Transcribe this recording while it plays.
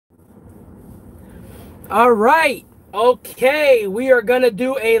All right. Okay, we are going to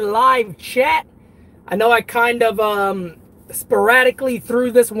do a live chat. I know I kind of sporadically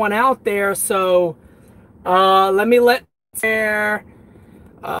threw this one out there, so let me there.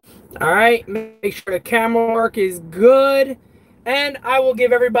 All right, make sure the camera work is good. And I will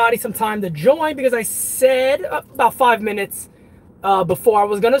give everybody some time to join because I said about 5 minutes before I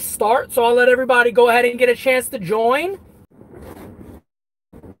was going to start. So I'll let everybody go ahead and get a chance to join.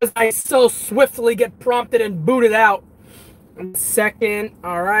 I so swiftly get prompted and booted out. 1 second.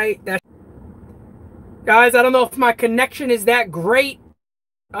 All right. Guys, I don't know if my connection is that great.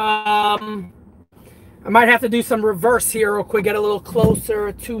 I might have to do some reverse here real quick, get a little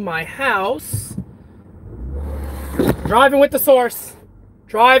closer to my house. Driving with the source.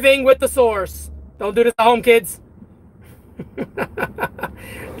 Driving with the source. Don't do this at home, kids.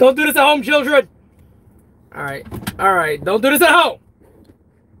 Don't do this at home, children. All right. All right. Don't do this at home.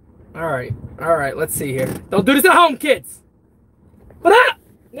 All right. All right. Let's see here. Don't do this at home, kids. What up?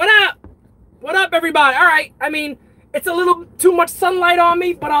 What up? What up, everybody? All right. I mean, it's a little too much sunlight on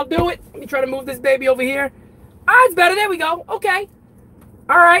me, but I'll do it. Let me try to move this baby over here. Ah, it's better. There we go. Okay.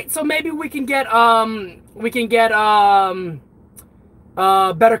 All right. So maybe we can get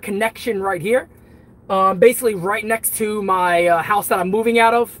better connection right here. Basically right next to my house that I'm moving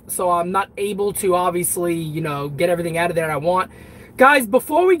out of. So I'm not able to obviously, you know, get everything out of there that I want. Guys,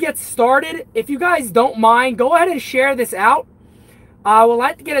 before we get started, if you guys don't mind, go ahead and share this out. I would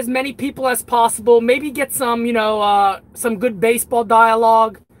like to get as many people as possible. Maybe get some, you know, some good baseball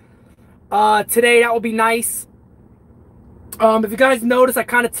dialogue today. That would be nice. If you guys notice, I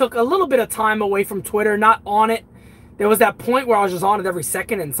kind of took a little bit of time away from Twitter, not on it. There was that point where I was just on it every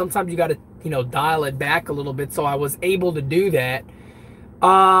second, and sometimes you got to, you know, dial it back a little bit, so I was able to do that.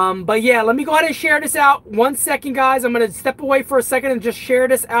 But yeah, let me go ahead and share this out. 1 second, guys. I'm going to step away for a second and just share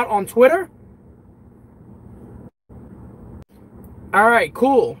this out on Twitter. All right,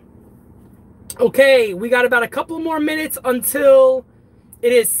 cool. Okay, we got about a couple more minutes until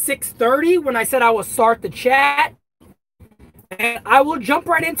it is 6:30 when I said I will start the chat. And I will jump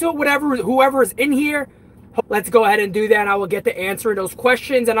right into it, whoever is in here. Let's go ahead and do that. I will get to answering those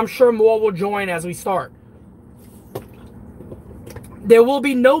questions, and I'm sure more will join as we start. There will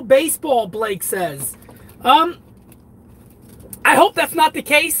be no baseball, Blake says. I hope that's not the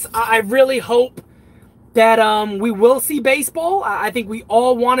case. I really hope that we will see baseball. I think we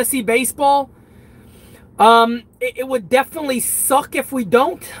all want to see baseball. It would definitely suck if we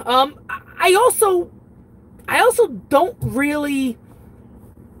don't. I also don't really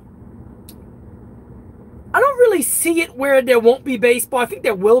see it where there won't be baseball. I think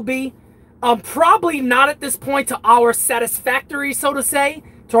there will be. Probably not at this point to our satisfactory, so to say.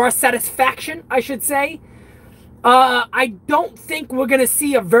 To our satisfaction, I should say. I don't think we're going to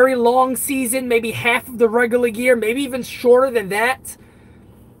see a very long season, maybe half of the regular year, maybe even shorter than that.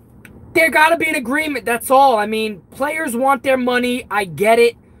 There got to be an agreement, that's all. I mean, players want their money, I get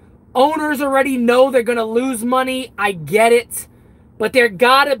it. Owners already know they're going to lose money, I get it. But there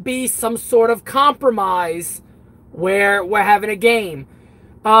got to be some sort of compromise where we're having a game.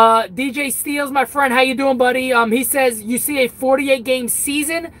 DJ Steels, my friend, how you doing, buddy? He says, you see a 48-game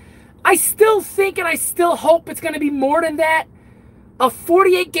season? I still think and I still hope it's going to be more than that. A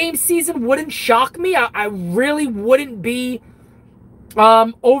 48-game season wouldn't shock me. I really wouldn't be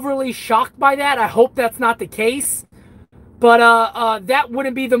overly shocked by that. I hope that's not the case. But that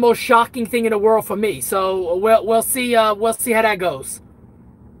wouldn't be the most shocking thing in the world for me. So we'll see how that goes.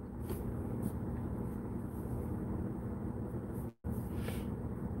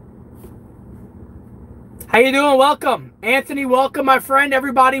 How you doing? Welcome. Anthony, welcome, my friend.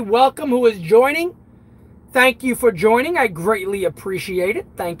 Everybody, welcome who is joining. Thank you for joining. I greatly appreciate it.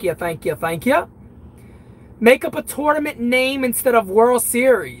 Thank you, thank you, thank you. Make up a tournament name instead of World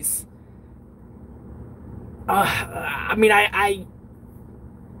Series. I mean, I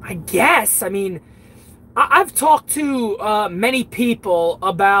guess. I mean, I've talked to many people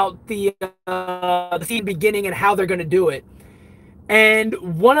about the season beginning and how they're going to do it.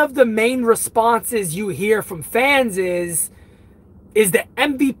 And one of the main responses you hear from fans is the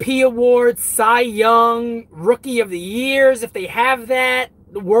MVP awards, Cy Young, Rookie of the Years, if they have that,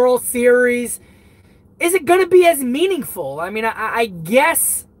 the World Series. Is it going to be as meaningful? I mean, I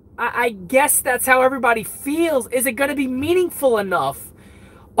guess that's how everybody feels. Is it going to be meaningful enough?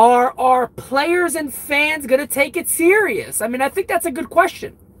 Are players and fans going to take it serious? I mean, I think that's a good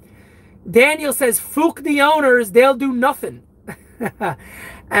question. Daniel says, "Fook the owners, they'll do nothing."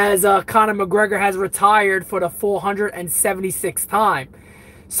 As Conor McGregor has retired for the 476th time.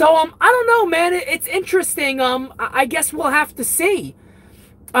 So, I don't know, man. It's interesting. I guess we'll have to see.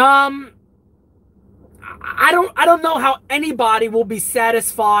 I don't know how anybody will be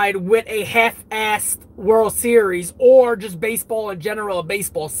satisfied with a half-assed World Series or just baseball in general, a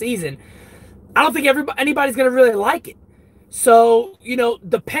baseball season. I don't think anybody's going to really like it. So,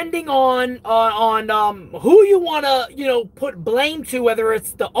 depending on who you want to, put blame to, whether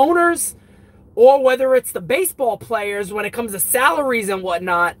it's the owners or whether it's the baseball players when it comes to salaries and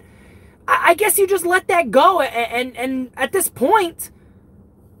whatnot, I guess you just let that go. And at this point,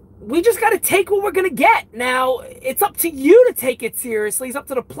 we just got to take what we're going to get. Now, it's up to you to take it seriously. It's up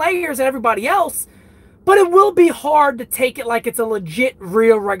to the players and everybody else. But it will be hard to take it like it's a legit,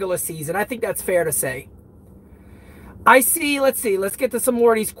 real regular season. I think that's fair to say. Let's get to some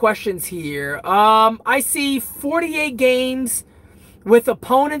more of these questions here. I see 48 games with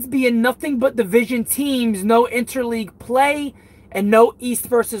opponents being nothing but division teams, no interleague play, and no East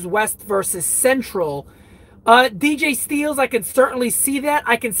versus West versus Central. DJ Steels, I can certainly see that.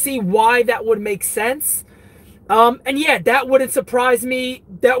 I can see why that would make sense. And yeah, that wouldn't surprise me.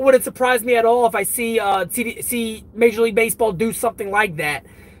 That wouldn't surprise me at all if I see Major League Baseball do something like that.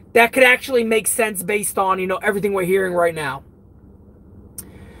 That could actually make sense based on, everything we're hearing right now.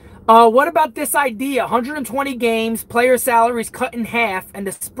 What about this idea? 120 games, player salaries cut in half, and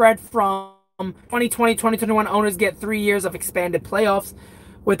the spread from 2020, 2021 owners get 3 years of expanded playoffs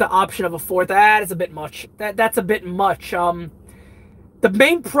with the option of a fourth. That is a bit much. That's a bit much. The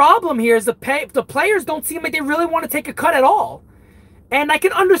main problem here is the players don't seem like they really want to take a cut at all. And I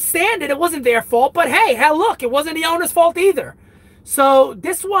can understand it. It wasn't their fault. But hey, look, it wasn't the owner's fault either. So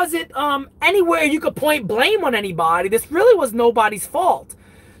this wasn't anywhere you could point blame on anybody. This really was nobody's fault.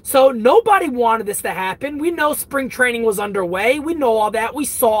 So nobody wanted this to happen. We know spring training was underway. We know all that. We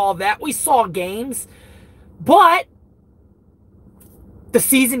saw all that. We saw games. But the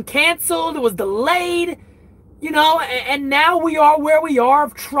season canceled. It was delayed. And now we are where we are,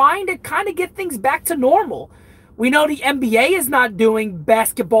 of trying to kind of get things back to normal. We know the NBA is not doing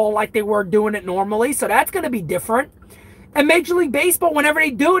basketball like they were doing it normally, so that's going to be different. And Major League Baseball, whenever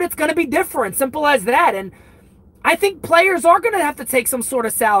they do it, it's going to be different. Simple as that. And I think players are going to have to take some sort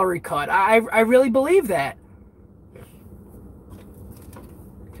of salary cut. I really believe that.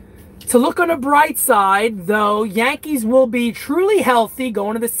 To look on the bright side, though, Yankees will be truly healthy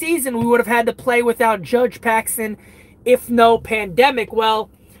going into the season. We would have had to play without Judge, Paxton, if no pandemic. Well,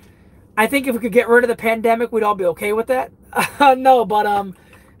 I think if we could get rid of the pandemic, we'd all be okay with that. No, but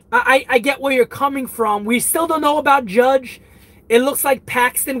I get where you're coming from. We still don't know about Judge. It looks like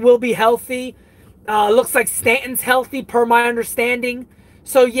Paxton will be healthy. Looks like Stanton's healthy, per my understanding.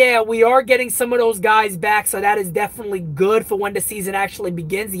 So, yeah, we are getting some of those guys back, so that is definitely good for when the season actually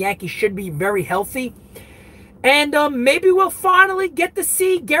begins. The Yankees should be very healthy. And maybe we'll finally get to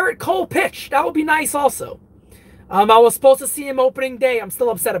see Garrett Cole pitch. That would be nice also. I was supposed to see him opening day. I'm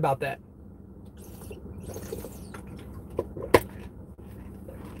still upset about that.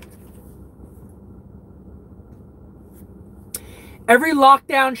 Every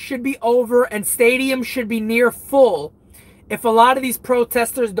lockdown should be over and stadiums should be near full if a lot of these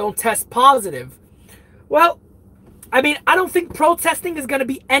protesters don't test positive. Well, I mean, I don't think protesting is going to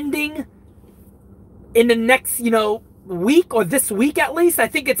be ending in the next, week, or this week at least. I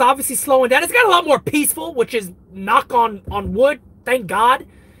think it's obviously slowing down. It's got a lot more peaceful, which is knock on wood, thank God.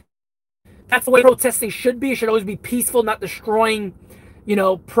 That's the way protesting should be. It should always be peaceful, not destroying,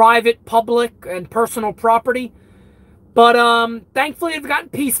 private, public, and personal property. But thankfully it's gotten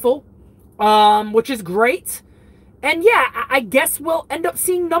peaceful, which is great. And yeah, I guess we'll end up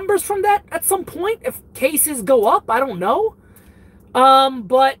seeing numbers from that at some point if cases go up. I don't know.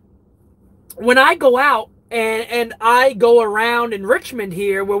 But when I go out and I go around in Richmond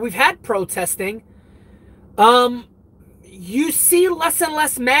here where we've had protesting, you see less and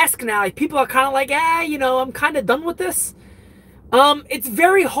less masks now. People are kind of like, I'm kind of done with this. It's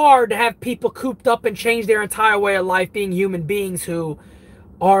very hard to have people cooped up and change their entire way of life being human beings who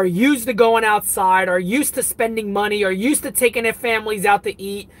are used to going outside, are used to spending money, are used to taking their families out to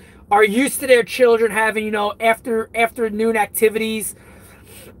eat, are used to their children having, afternoon activities.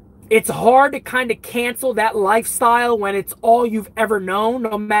 It's hard to kind of cancel that lifestyle when it's all you've ever known,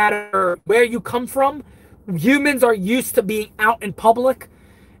 no matter where you come from. Humans are used to being out in public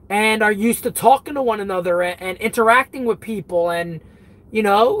and are used to talking to one another and interacting with people and,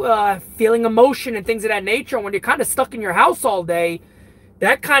 feeling emotion and things of that nature. When you're kind of stuck in your house all day,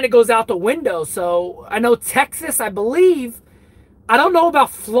 that kind of goes out the window. So I know Texas, I believe, I don't know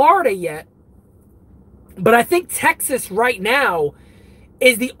about Florida yet, but I think Texas right now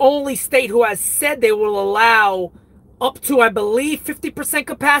is the only state who has said they will allow up to, I believe, 50%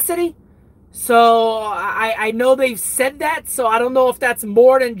 capacity. So I know they've said that, so I don't know if that's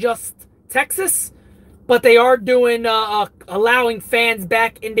more than just Texas. but they are doing allowing fans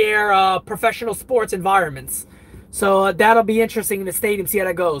back in their professional sports environments. So that'll be interesting in the stadium, see how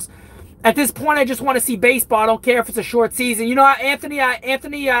that goes. At this point, I just want to see baseball. I don't care if it's a short season. You know, Anthony,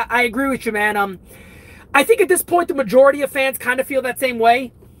 I agree with you, man. I think at this point, the majority of fans kind of feel that same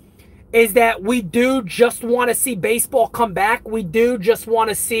way, is that we do just want to see baseball come back. We do just want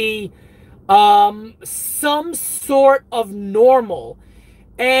to see some sort of normal.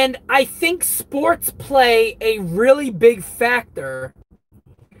 And I think sports play a really big factor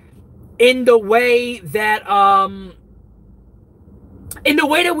in the way that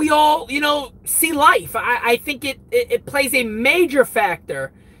we all, you know, see life. I think it plays a major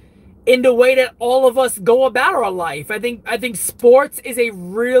factor in the way that all of us go about our life. I think sports is a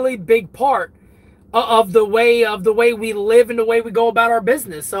really big part of the way we live and the way we go about our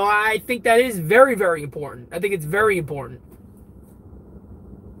business. So I think that is very, very important. I think it's very important.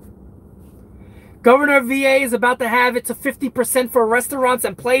 Governor of VA is about to have it to 50% for restaurants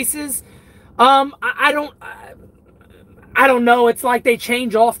and places. I don't know. It's like they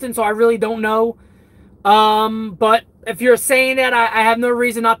change often, so I really don't know. But if you're saying that, I have no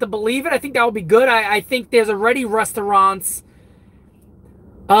reason not to believe it. I think that would be good. I think there's already restaurants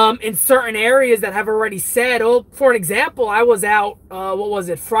in certain areas that have already said, oh, for an example, I was out, what was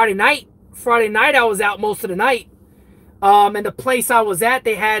it, Friday night? Friday night I was out most of the night. And the place I was at,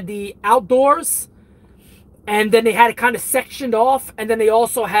 they had the outdoors, and then they had it kind of sectioned off, and then they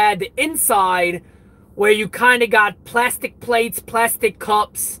also had the inside where you kind of got plastic plates, plastic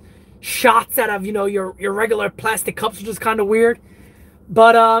cups, shots out of, you know, your regular plastic cups, which is kind of weird.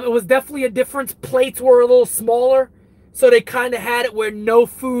 But it was definitely a difference. Plates were a little smaller, so they kind of had it where no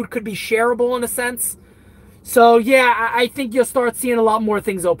food could be shareable in a sense. So yeah, I think you'll start seeing a lot more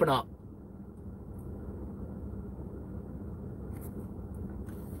things open up.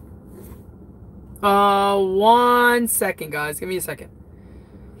 One second, guys. Give me a second.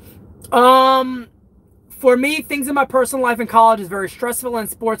 For me, things in my personal life in college is very stressful, and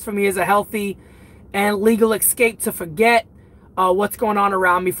sports for me is a healthy and legal escape to forget what's going on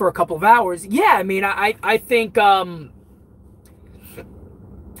around me for a couple of hours. Yeah, I mean, I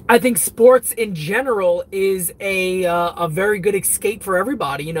think sports in general is a very good escape for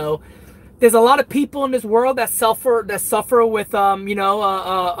everybody. You know, there's a lot of people in this world that suffer with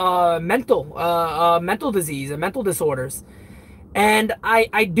mental disease and mental disorders. And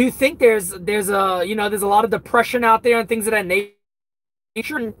I do think there's a lot of depression out there and things of that nature.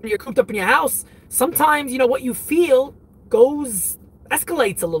 And you're cooped up in your house, sometimes, you know, what you feel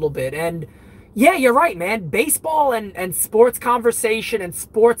escalates a little bit. And yeah, you're right, man. Baseball and sports conversation and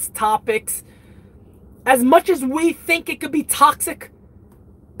sports topics, as much as we think it could be toxic,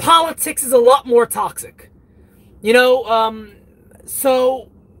 politics is a lot more toxic. You know, so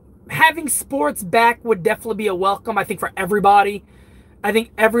having sports back would definitely be a welcome, I think, for everybody. I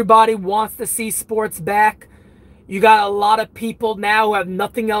think everybody wants to see sports back. You got a lot of people now who have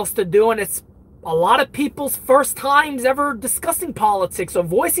nothing else to do, and it's a lot of people's first times ever discussing politics or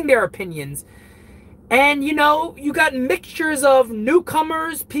voicing their opinions. And, you know, you got mixtures of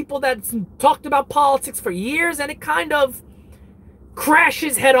newcomers, people that's talked about politics for years, and it kind of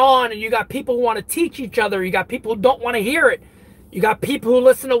crashes head on. And you got people who want to teach each other. You got people who don't want to hear it. You got people who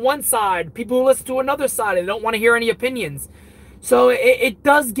listen to one side, people who listen to another side, and don't want to hear any opinions. So it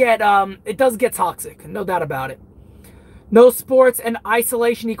does get toxic, no doubt about it. No sports and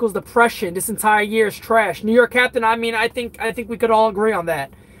isolation equals depression. This entire year is trash. New York Captain, I mean, I think we could all agree on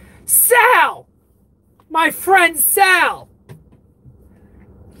that. Sal! My friend Sal!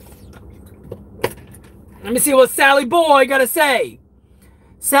 Let me see what Sally Boy got to say.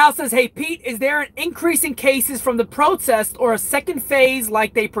 Sal says, hey, Pete, is there an increase in cases from the protest or a second phase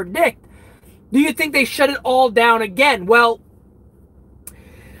like they predict? Do you think they shut it all down again? Well,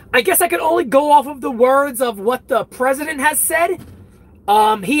 I guess I could only go off of the words of what the president has said.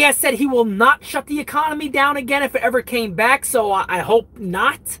 He has said he will not shut the economy down again if it ever came back, so I hope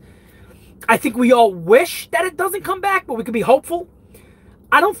not. I think we all wish that it doesn't come back, but we could be hopeful.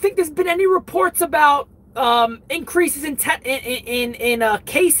 I don't think there's been any reports about increases in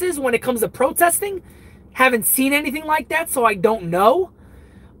cases when it comes to protesting. Haven't seen anything like that, so I don't know.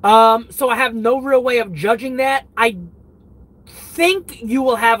 So I have no real way of judging that. I think you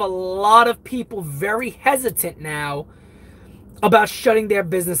will have a lot of people very hesitant now about shutting their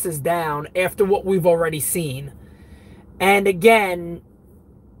businesses down after what we've already seen. And again,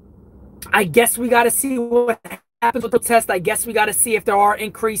 I guess we got to see what happens with the test. I guess we got to see if there are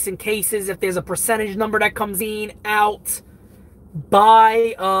increase in cases, if there's a percentage number that comes in out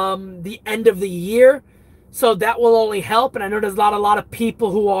by the end of the year. So that will only help. And I know there's a lot of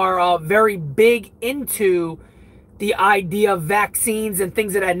people who are very big into the idea of vaccines and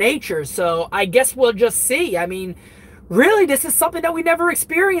things of that nature. So I guess we'll just see. I mean, really, this is something that we never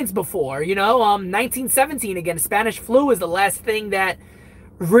experienced before. 1917, again, Spanish flu is the last thing that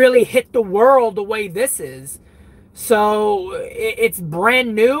really hit the world the way this is. So it's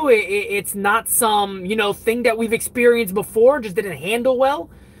brand new. It's not some, thing that we've experienced before, just didn't handle well.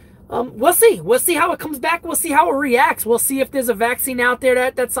 We'll see. We'll see how it comes back. We'll see how it reacts. We'll see if there's a vaccine out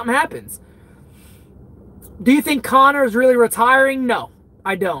there that something happens. Do you think Connor is really retiring? No,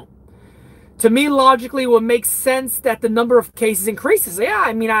 I don't. To me, logically, it would make sense that the number of cases increases. Yeah,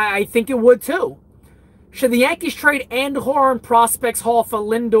 I mean, I think it would too. Should the Yankees trade Andujar and Prospects Hall for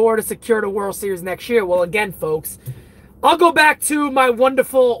Lindor to secure the World Series next year? Well, again, folks, I'll go back to my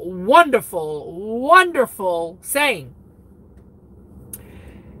wonderful, wonderful, wonderful saying.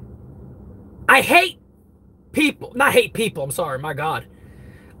 I hate people. Not hate people, I'm sorry, my God.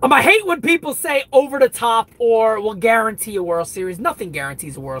 I hate when people say over the top or will guarantee a World Series. Nothing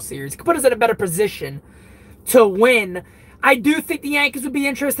guarantees a World Series. It could put us in a better position to win. I do think the Yankees would be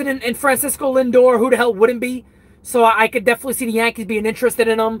interested in Francisco Lindor. Who the hell wouldn't be? So I could definitely see the Yankees being interested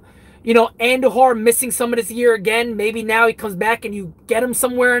in him. Andujar missing some of this year again. Maybe now he comes back and you get him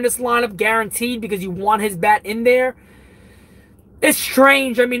somewhere in this lineup guaranteed because you want his bat in there. It's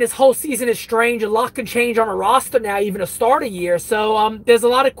strange. I mean, this whole season is strange. A lot can change on a roster now, even to start a year. So there's a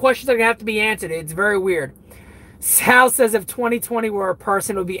lot of questions that are going to have to be answered. It's very weird. Sal says if 2020 were a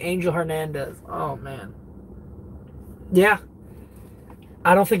person, it would be Angel Hernandez. Oh, man. Yeah.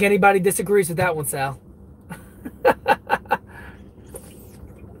 I don't think anybody disagrees with that one, Sal. I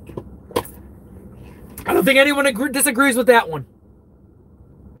don't think anyone disagrees with that one.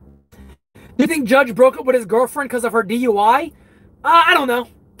 Do you think Judge broke up with his girlfriend because of her DUI? I don't know.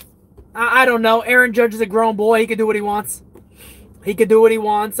 I don't know. Aaron Judge is a grown boy. He can do what he wants. He can do what he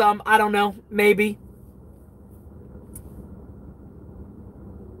wants. I don't know. Maybe.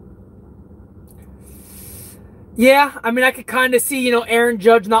 Yeah, I mean, I could kind of see, Aaron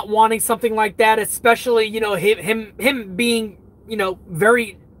Judge not wanting something like that, especially, him being,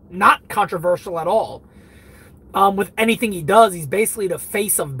 very not controversial at all. With anything he does, he's basically the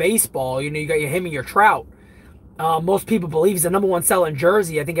face of baseball. You got him and your Trout. Most people believe he's the #1 selling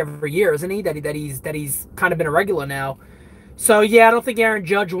jersey, I think, every year, isn't he? That he's kind of been a regular now. So, yeah, I don't think Aaron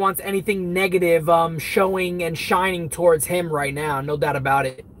Judge wants anything negative showing and shining towards him right now. No doubt about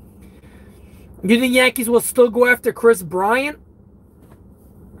it. Do you think Yankees will still go after Chris Bryant?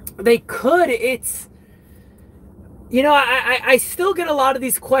 They could. It's, I still get a lot of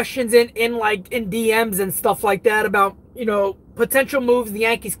these questions in DMs and stuff like that about, potential moves the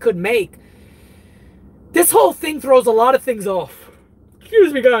Yankees could make. This whole thing throws a lot of things off.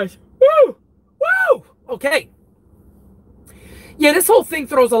 Excuse me, guys. Woo! Woo! Okay. Yeah, this whole thing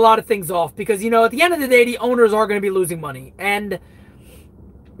throws a lot of things off because, at the end of the day, the owners are going to be losing money. And,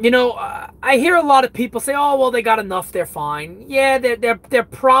 I hear a lot of people say, oh, well, they got enough. They're fine. Yeah, they're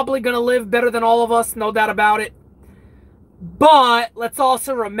probably going to live better than all of us. No doubt about it. But let's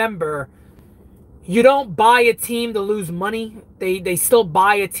also remember, you don't buy a team to lose money. They still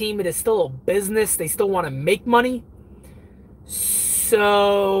buy a team. It is still a business. They still want to make money.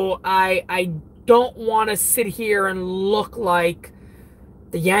 So I don't want to sit here and look like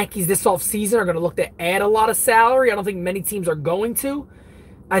the Yankees this offseason are going to look to add a lot of salary. I don't think many teams are going to.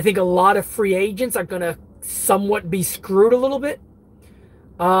 I think a lot of free agents are going to somewhat be screwed a little bit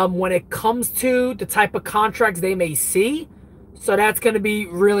when it comes to the type of contracts they may see. So that's going to be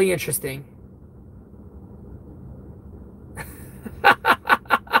really interesting.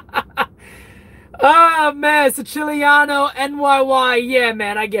 Oh, man, Siciliano, NYY. Yeah,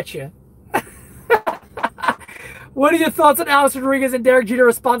 man, I get you. What are your thoughts on Alex Rodriguez and Derek Jeter's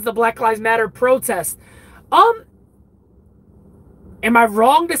response to the Black Lives Matter protest? Am I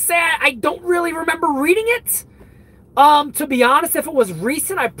wrong to say I don't really remember reading it? To be honest, if it was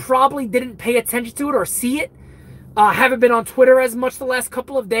recent, I probably didn't pay attention to it or see it. I haven't been on Twitter as much the last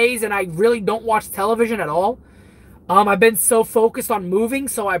couple of days, and I really don't watch television at all. I've been so focused on moving,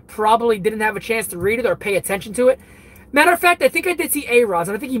 so I probably didn't have a chance to read it or pay attention to it. Matter of fact, I think I did see A-Rod's,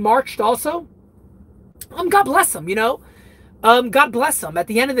 and I think he marched also. God bless him, God bless him. At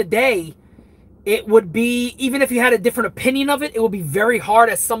the end of the day, it would be, even if you had a different opinion of it, it would be very hard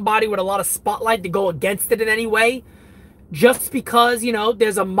as somebody with a lot of spotlight to go against it in any way. Just because,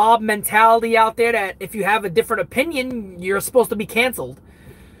 there's a mob mentality out there that if you have a different opinion, you're supposed to be canceled.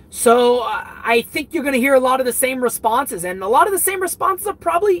 So I think you're going to hear a lot of the same responses, and a lot of the same responses are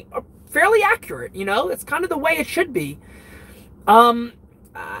probably fairly accurate. It's kind of the way it should be.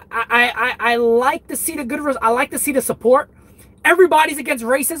 I like to see the good. I like to see the support. Everybody's against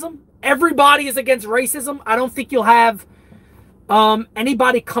racism. Everybody is against racism. I don't think you'll have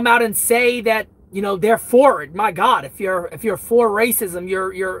anybody come out and say that, you know, they're for it. My God, if you're for racism,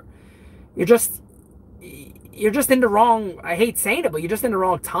 you're just in the wrong. I hate saying it, but you're just in the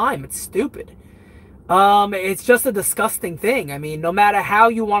wrong time. It's stupid. It's just a disgusting thing. I mean, no matter how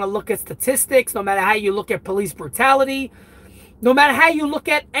you want to look at statistics, no matter how you look at police brutality, no matter how you look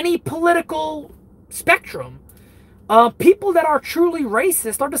at any political spectrum, people that are truly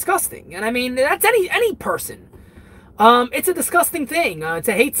racist are disgusting. And I mean, that's any person. It's a disgusting thing.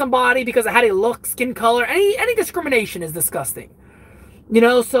 To hate somebody because of how they look, skin color, any discrimination is disgusting. You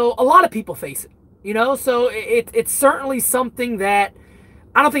know, so a lot of people face it. You know, so it's certainly something that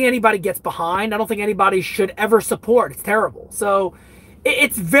I don't think anybody gets behind. I don't think anybody should ever support. It's terrible. So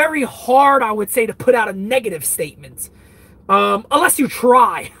it's very hard, I would say, to put out a negative statement. Unless you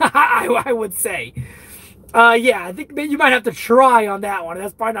try, I would say. Yeah, I think you might have to try on that one.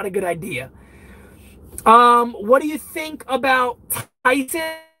 That's probably not a good idea. What do you think about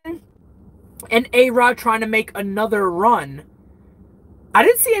Tyson and A-Rod trying to make another run? I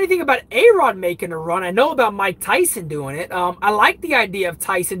didn't see anything about A-Rod making a run. I know about Mike Tyson doing it. I like the idea of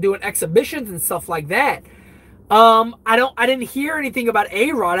Tyson doing exhibitions and stuff like that. I didn't hear anything about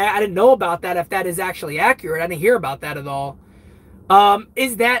A-Rod. I didn't know about that, if that is actually accurate. I didn't hear about that at all.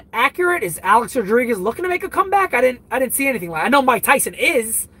 Is that accurate? Is Alex Rodriguez looking to make a comeback? I didn't see anything like that. I know Mike Tyson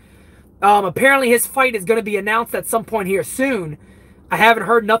is. Apparently his fight is going to be announced at some point here soon. I haven't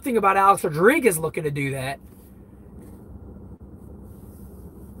heard nothing about Alex Rodriguez looking to do that.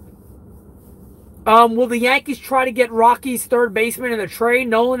 Will the Yankees try to get Rocky's third baseman in the trade,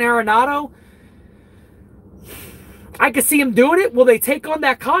 Nolan Arenado? I could see him doing it. Will they take on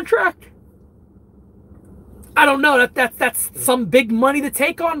that contract? I don't know. That's some big money to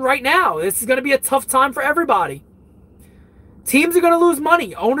take on right now. This is going to be a tough time for everybody. Teams are going to lose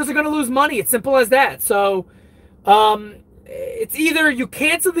money. Owners are going to lose money. It's simple as that. So, it's either you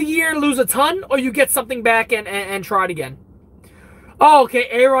cancel the year, lose a ton, or you get something back and try it again. Oh, okay.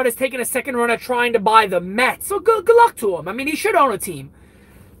 A-Rod is taking a second run at trying to buy the Mets. So good luck to him. I mean, he should own a team.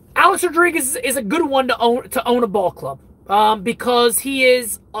 Alex Rodriguez is a good one to own a ball club, because he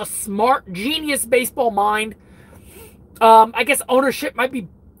is a smart, genius baseball mind. I guess ownership might be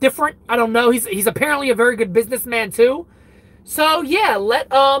different. I don't know. He's apparently a very good businessman too. So yeah, let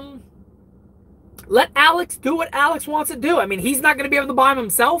Alex do what Alex wants to do. I mean, he's not going to be able to buy him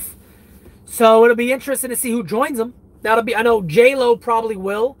himself, so it'll be interesting to see who joins him. I know J-Lo probably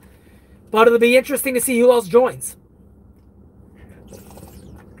will, but it'll be interesting to see who else joins.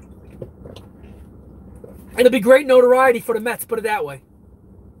 It'll be great notoriety for the Mets, put it that way.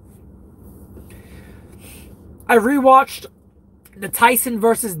 I rewatched the Tyson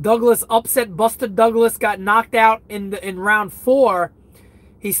versus Douglas upset. Buster Douglas got knocked out in round 4.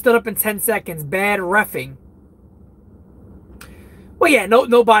 He stood up in 10 seconds. Bad reffing. Well, yeah,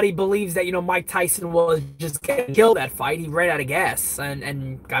 nobody believes that, you know, Mike Tyson was just getting killed that fight. He ran out of gas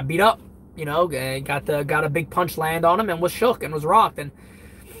and got beat up. You know, got a big punch land on him and was shook and was rocked. And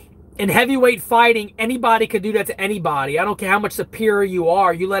in heavyweight fighting, anybody could do that to anybody. I don't care how much superior you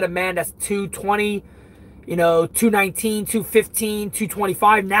are. You let a man that's 220, you know, 219, 215,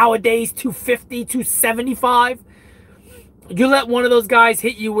 225, nowadays 250, 275. You let one of those guys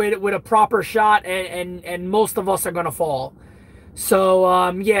hit you with a proper shot, and most of us are going to fall.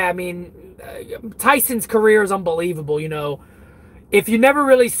 So, yeah, I mean, Tyson's career is unbelievable, you know. If you never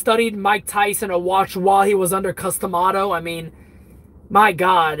really studied Mike Tyson or watched while he was under Customato, I mean, my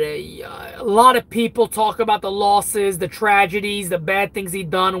God, a lot of people talk about the losses, the tragedies, the bad things he'd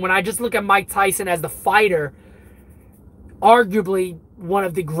done. When I just look at Mike Tyson as the fighter, arguably one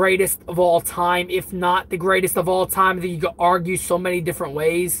of the greatest of all time, if not the greatest of all time, that you could argue so many different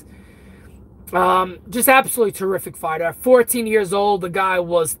ways. Just absolutely terrific fighter. At 14 years old, the guy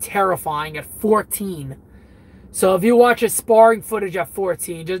was terrifying at 14. So if you watch his sparring footage at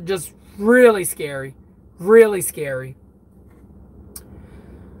 14, just really scary. Really scary.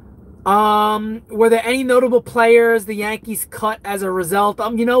 Were there any notable players the Yankees cut as a result?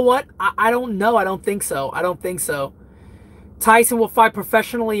 You know what? I don't know. I don't think so. I don't think so. Tyson will fight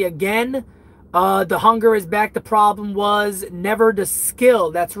professionally again. The hunger is back. The problem was never the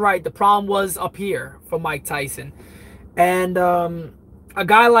skill. That's right. The problem was up here for Mike Tyson. And a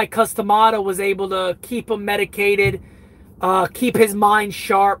guy like Customato was able to keep him medicated, keep his mind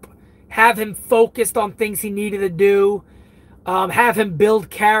sharp, have him focused on things he needed to do, have him build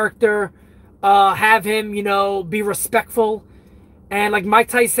character, have him, you know, be respectful. And like Mike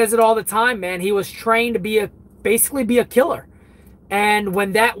Tyson says it all the time, man, he was trained to basically be a killer. And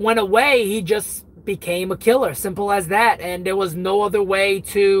when that went away, he just became a killer. Simple as that. And there was no other way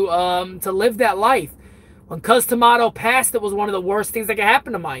to live that life. When Cus D'Amato passed, it was one of the worst things that could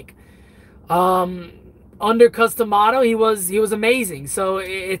happen to Mike. Under Cus D'Amato, he was amazing. So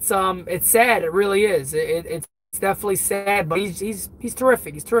it's sad. It really is. It's definitely sad. But he's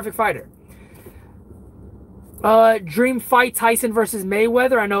terrific. He's a terrific fighter. Dream fight, Tyson versus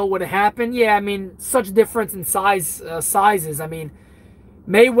Mayweather. I know it would have happened. Yeah, I mean, such difference in sizes. I mean,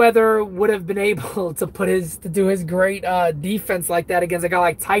 Mayweather would have been able to do his great defense like that against a guy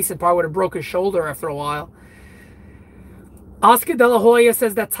like Tyson. Probably would have broke his shoulder after a while. Oscar De La Hoya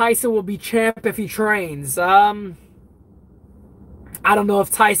says that Tyson will be champ if he trains. I don't know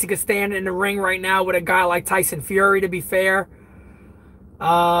if Tyson could stand in the ring right now with a guy like Tyson Fury, to be fair.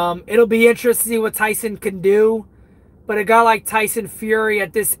 It'll be interesting to see what Tyson can do. But a guy like Tyson Fury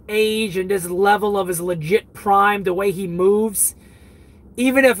at this age and this level of his legit prime, the way he moves,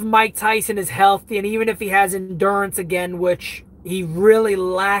 even if Mike Tyson is healthy and even if he has endurance again, which he really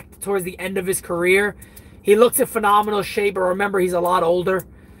lacked towards the end of his career, he looks in phenomenal shape. But remember, he's a lot older.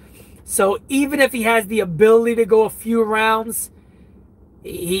 So even if he has the ability to go a few rounds,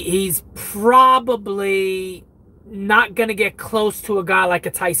 he's probably not going to get close to a guy like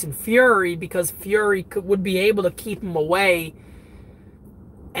a Tyson Fury, because Fury would be able to keep him away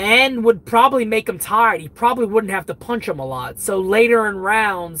and would probably make him tired. He probably wouldn't have to punch him a lot. So later in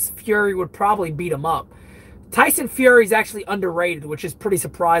rounds, Fury would probably beat him up. Tyson Fury is actually underrated, which is pretty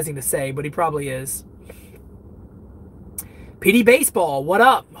surprising to say, but he probably is. PD Baseball, what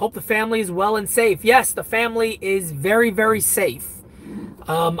up? Hope the family is well and safe. Yes, the family is very, very safe.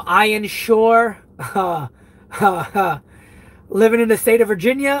 I ensure, living in the state of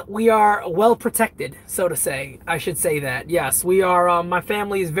Virginia, we are well protected, so to say. I should say that. Yes, we are. My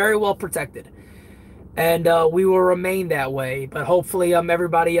family is very well protected. And we will remain that way. But hopefully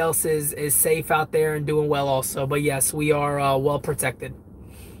everybody else is safe out there and doing well also. But yes, we are well protected.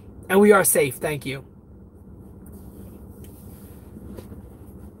 And we are safe. Thank you.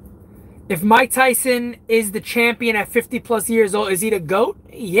 If Mike Tyson is the champion at 50 plus years old, is he the GOAT?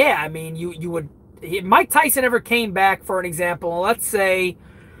 Yeah, I mean, you would. If Mike Tyson ever came back, for an example, let's say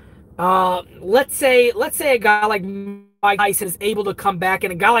a guy like Mike Tyson is able to come back,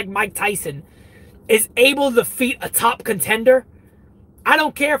 and a guy like Mike Tyson is able to defeat a top contender. I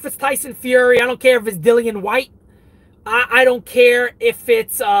don't care if it's Tyson Fury. I don't care if it's Dillian White. I don't care if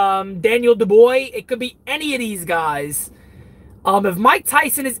it's Daniel Dubois. It could be any of these guys. If Mike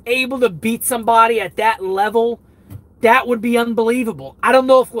Tyson is able to beat somebody at that level, that would be unbelievable. I don't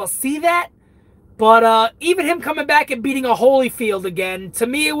know if we'll see that, but even him coming back and beating a Holyfield again, to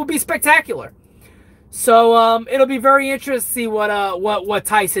me, it would be spectacular. So it'll be very interesting to see what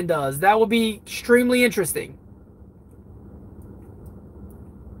Tyson does. That will be extremely interesting.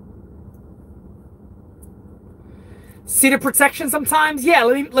 See the protection sometimes? Yeah,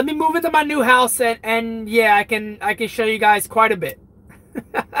 let me move into my new house and yeah, I can show you guys quite a bit.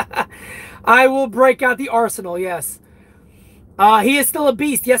 I will break out the arsenal, yes. He is still a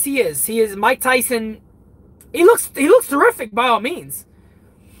beast. Yes, he is. He is. Mike Tyson, he looks terrific by all means.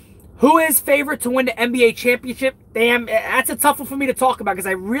 Who is favorite to win the NBA championship? Damn, that's a tough one for me to talk about because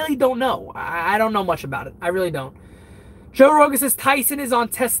I really don't know. I don't know much about it. I really don't. Joe Rogan says Tyson is on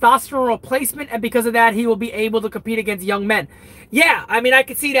testosterone replacement, and because of that, he will be able to compete against young men. Yeah, I mean, I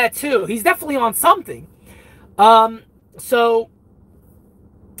could see that too. He's definitely on something. So,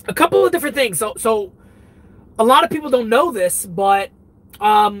 a couple of different things. So a lot of people don't know this, but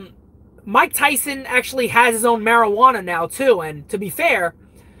Mike Tyson actually has his own marijuana now too. And to be fair,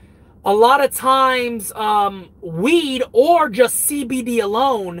 a lot of times weed or just CBD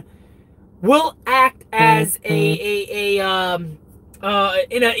alone will act as in a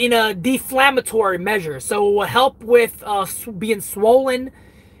deflammatory measure. So it will help with being swollen.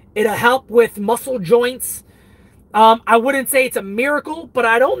 It'll help with muscle joints. I wouldn't say it's a miracle, but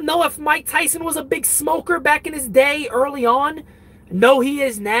I don't know if Mike Tyson was a big smoker back in his day early on. No, he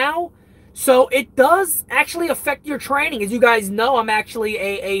is now. So it does actually affect your training. As you guys know, I'm actually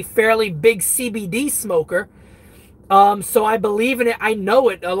a fairly big CBD smoker. So I believe in it. I know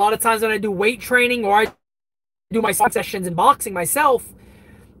it. A lot of times when I do weight training or I do my sessions in boxing myself,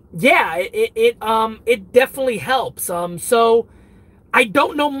 yeah, it definitely helps. So I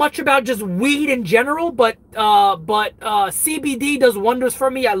don't know much about just weed in general, but CBD does wonders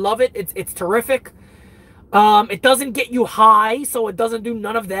for me. I love it. It's terrific. It doesn't get you high, so it doesn't do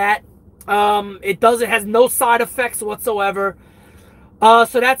none of that. It has no side effects whatsoever.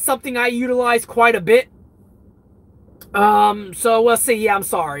 So that's something I utilize quite a bit. So we'll see. Yeah, I'm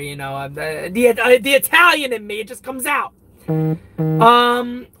sorry. You know, the Italian in me, it just comes out.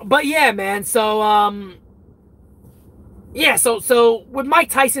 But yeah, man. So with Mike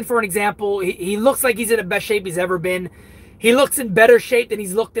Tyson, for an example, he looks like he's in the best shape he's ever been. He looks in better shape than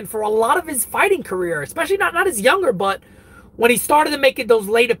he's looked in for a lot of his fighting career, especially not his younger, but when he started to make it those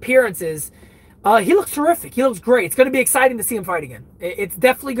late appearances, he looks terrific. He looks great. It's going to be exciting to see him fight again. It's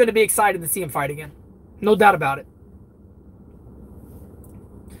definitely going to be exciting to see him fight again. No doubt about it.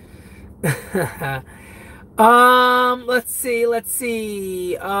 Let's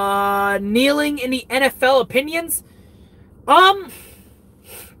see. Kneeling in the NFL opinions.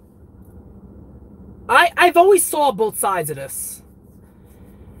 I've always saw both sides of this,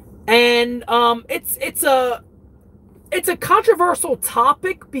 and it's a controversial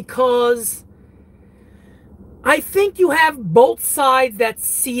topic because I think you have both sides that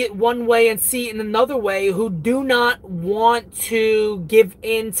see it one way and see it in another way, who do not want to give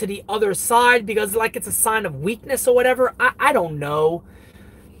in to the other side because like it's a sign of weakness or whatever. I don't know.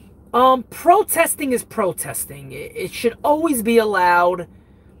 Protesting is protesting. It should always be allowed.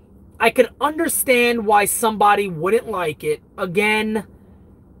 I can understand why somebody wouldn't like it. Again,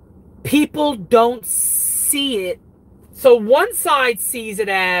 people don't see it. So one side sees it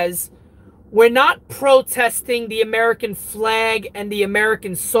as, we're not protesting the American flag and the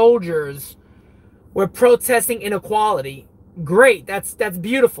American soldiers. We're protesting inequality. Great. That's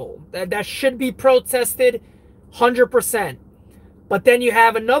beautiful. That should be protested 100%. But then you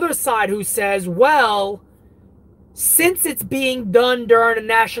have another side who says, well, since it's being done during the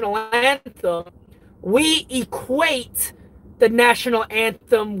national anthem, we equate the national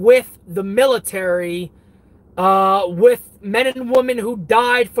anthem with the military, with men and women who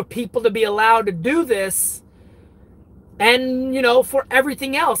died for people to be allowed to do this, and, for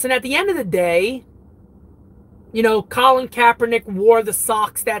everything else. And at the end of the day, Colin Kaepernick wore the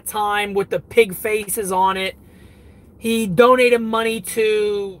socks that time with the pig faces on it. He donated money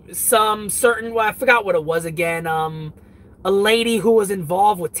to some certain, well, I forgot what it was again, a lady who was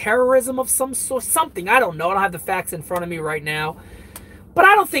involved with terrorism of some sort, something. I don't know. I don't have the facts in front of me right now. But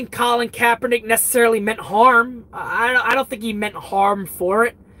I don't think Colin Kaepernick necessarily meant harm. I don't think he meant harm for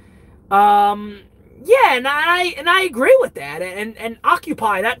it. Yeah, and I agree with that. And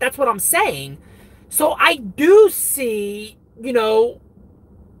Occupy, that's what I'm saying. So I do see,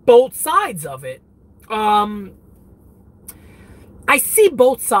 both sides of it. I see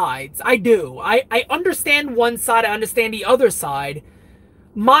both sides. I do. I understand one side. I understand the other side.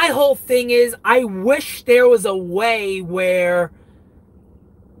 My whole thing is, I wish there was a way where,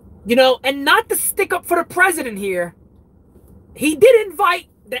 and not to stick up for the president here, he did invite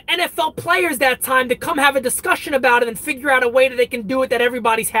the NFL players that time to come have a discussion about it and figure out a way that they can do it that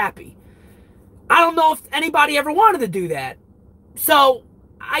everybody's happy. I don't know if anybody ever wanted to do that. So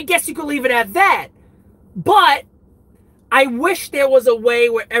I guess you could leave it at that. But I wish there was a way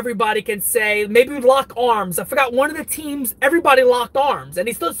where everybody can say, maybe lock arms. I forgot one of the teams, everybody locked arms. And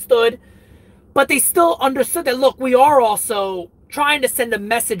they still stood, but they still understood that, look, we are also trying to send a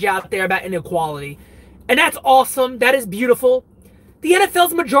message out there about inequality. And that's awesome. That is beautiful. The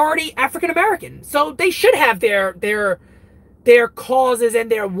NFL's majority African-American. So they should have their causes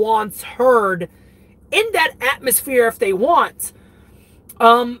and their wants heard in that atmosphere if they want.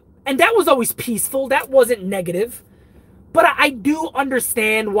 And that was always peaceful. That wasn't negative. But I do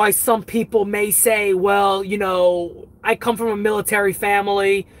understand why some people may say, well, I come from a military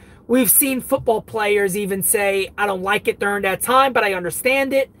family. We've seen football players even say, I don't like it during that time, but I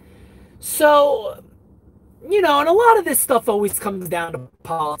understand it. So, and a lot of this stuff always comes down to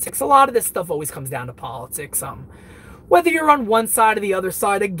politics. A lot of this stuff always comes down to politics. Whether you're on one side or the other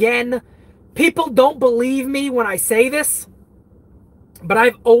side, again, people don't believe me when I say this, but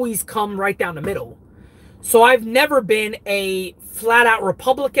I've always come right down the middle. So I've never been a flat-out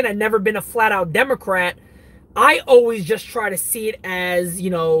Republican. I've never been a flat-out Democrat. I always just try to see it as,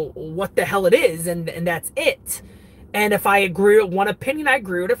 what the hell it is, and that's it. And if I agree with one opinion, I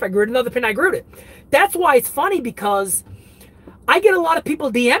agree with it. If I agree with another opinion, I agree with it. That's why it's funny, because I get a lot of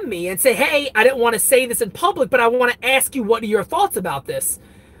people DM me and say, hey, I didn't want to say this in public, but I want to ask you, what are your thoughts about this?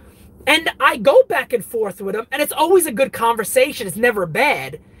 And I go back and forth with them, and it's always a good conversation. It's never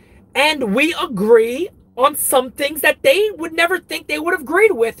bad. And we agree on some things that they would never think they would have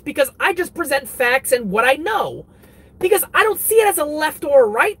agreed with, because I just present facts and what I know. Because I don't see it as a left or a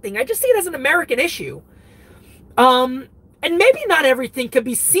right thing. I just see it as an American issue. And maybe not everything could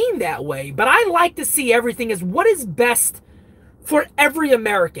be seen that way, but I like to see everything as what is best for every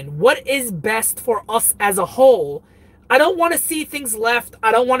American. What is best for us as a whole. I don't want to see things left.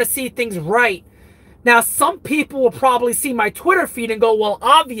 I don't want to see things right. Now, some people will probably see my Twitter feed and go, well,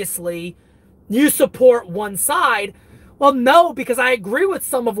 obviously, you support one side. Well, no, because I agree with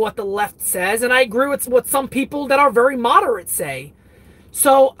some of what the left says, and I agree with what some people that are very moderate say.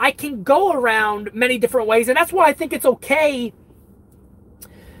 So I can go around many different ways, and that's why I think it's okay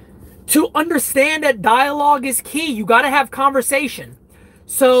to understand that dialogue is key. You got to have conversation.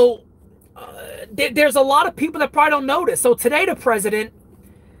 So there's a lot of people that probably don't notice. So today the president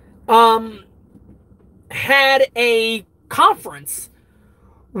had a conference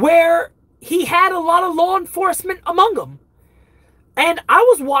where he had a lot of law enforcement among them. And I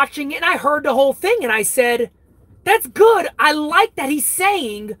was watching it and I heard the whole thing and I said, that's good. I like that he's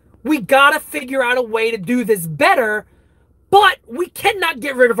saying we got to figure out a way to do this better, but we cannot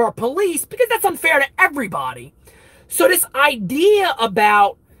get rid of our police because that's unfair to everybody. So this idea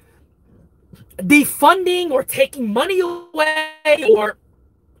about defunding or taking money away or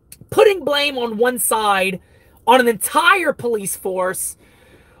putting blame on one side on an entire police force,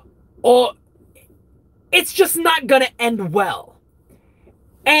 or it's just not going to end well.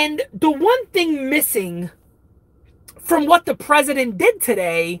 And the one thing missing from what the president did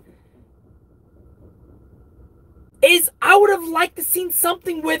today is I would have liked to seen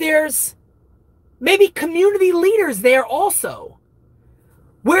something where there's maybe community leaders there also,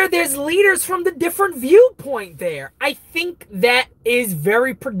 where there's leaders from the different viewpoint there. I think that is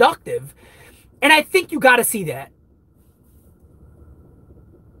very productive, and I think you got to see that.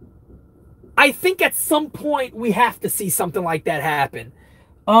 I think at some point we have to see something like that happen.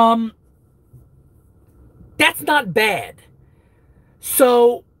 That's not bad.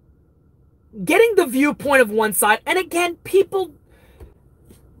 So getting the viewpoint of one side, and again, people,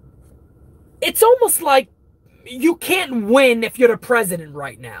 it's almost like you can't win if you're the president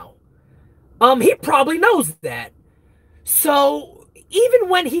right now. He probably knows that. So even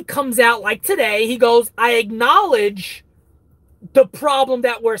when he comes out like today, he goes, I acknowledge the problem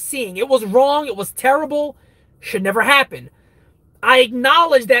that we're seeing. It was wrong. It was terrible. Should never happen. I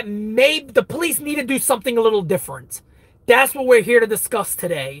acknowledge that maybe the police need to do something a little different. That's what we're here to discuss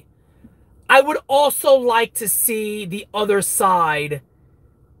today. I would also like to see the other side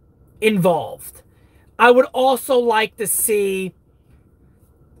involved. I would also like to see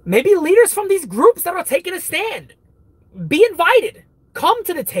maybe leaders from these groups that are taking a stand be invited. Come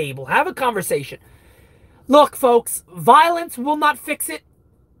to the table. Have a conversation. Look, folks, violence will not fix it.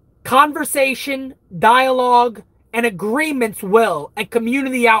 Conversation, dialogue, and agreements will. And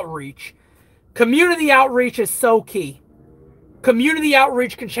community outreach. Community outreach is so key. Community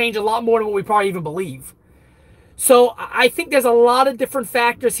outreach can change a lot more than what we probably even believe. So I think there's a lot of different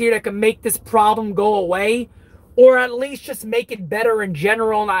factors here that can make this problem go away, or at least just make it better in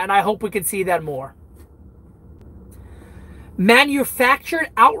general, and I hope we can see that more. Manufactured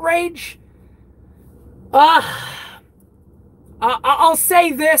outrage? I'll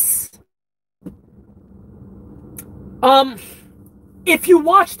say this. If you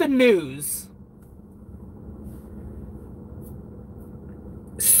watch the news,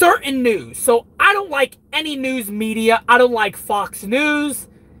 certain news, so I don't like any news media. I don't like Fox News.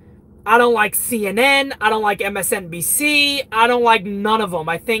 I don't like CNN. I don't like MSNBC. I don't like none of them.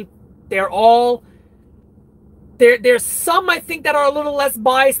 I think they're all... There's some, I think, that are a little less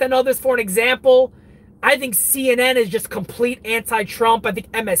biased than others. For an example, I think CNN is just complete anti-Trump. I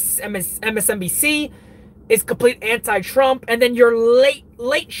think MSNBC is complete anti-Trump. And then your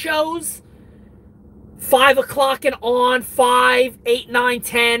late shows, 5 o'clock and on, 5, 8, 9,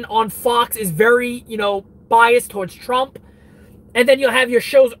 10 on Fox is very, biased towards Trump. And then you'll have your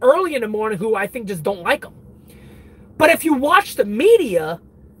shows early in the morning who I think just don't like him. But if you watch the media,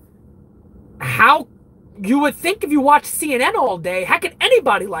 how you would think if you watch CNN all day, how can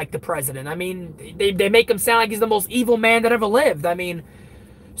anybody like the president? I mean, they make him sound like he's the most evil man that ever lived. I mean,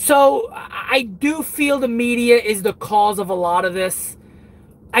 so I do feel the media is the cause of a lot of this.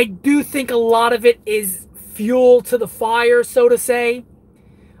 I do think a lot of it is fuel to the fire, so to say.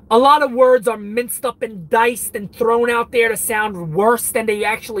 A lot of words are minced up and diced and thrown out there to sound worse than they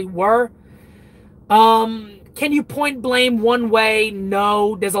actually were. Can you point blame one way?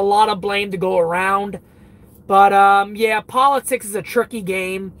 No, there's a lot of blame to go around. But, yeah, politics is a tricky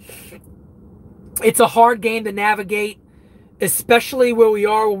game. It's a hard game to navigate, especially where we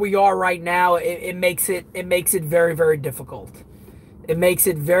are right now. It makes it very, very difficult. It makes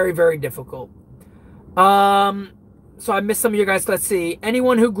it very, very difficult. So I missed some of you guys. Let's see.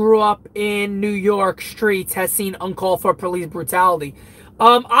 Anyone who grew up in New York streets has seen uncalled for police brutality.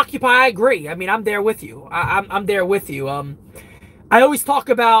 Occupy, I agree. I mean, I'm there with you. I'm there with you. I always talk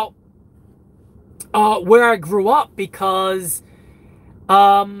about where I grew up because,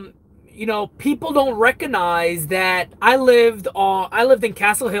 people don't recognize that I lived in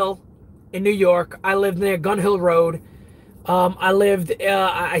Castle Hill in New York. I lived near Gun Hill Road.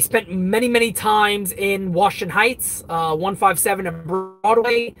 I spent many times in Washington Heights, 157 and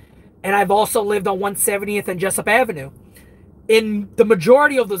Broadway, and I've also lived on 170th and Jessup Avenue. In the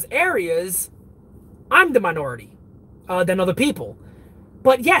majority of those areas, I'm the minority than other people.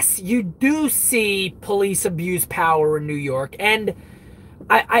 But yes, you do see police abuse power in New York, and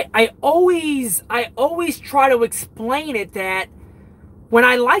I always try to explain it that when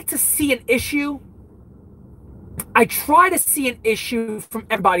I like to see an issue, I try to see an issue from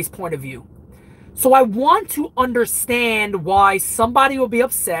everybody's point of view. So I want to understand why somebody will be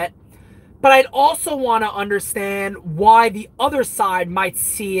upset, but I'd also want to understand why the other side might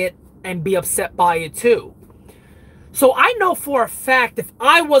see it and be upset by it too. So I know for a fact if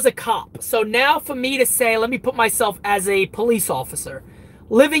I was a cop, so now for me to say, let me put myself as a police officer,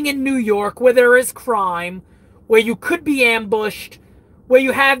 living in New York where there is crime, where you could be ambushed, where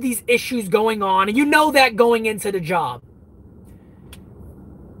you have these issues going on, and you know that going into the job.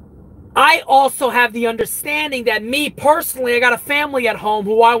 I also have the understanding that me personally, I got a family at home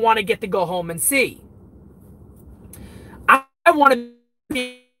who I want to get to go home and see. I want to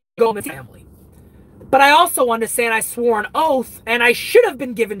go home and see family. But I also understand I swore an oath and I should have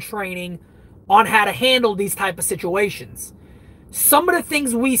been given training on how to handle these type of situations. Some of the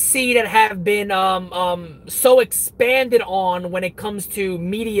things we see that have been so expanded on when it comes to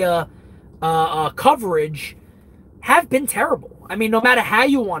media coverage have been terrible. I mean, no matter how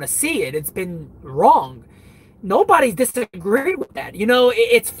you want to see it, it's been wrong. Nobody's disagreed with that. You know,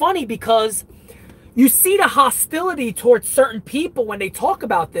 it's funny because you see the hostility towards certain people when they talk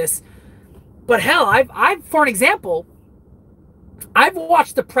about this. But hell, I've for an example, I've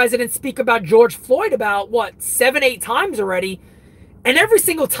watched the president speak about George Floyd about, what, 7, 8 times already. And every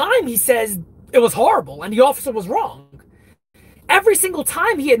single time he says it was horrible and the officer was wrong. Every single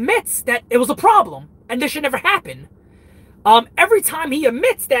time he admits that it was a problem and this should never happen. Every time he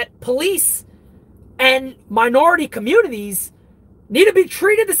admits that police and minority communities need to be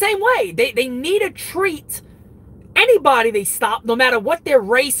treated the same way. They need to treat anybody they stop, no matter what their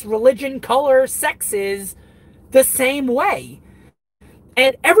race, religion, color, sex is, the same way.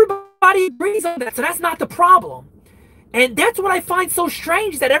 And everybody agrees on that, so that's not the problem. And that's what I find so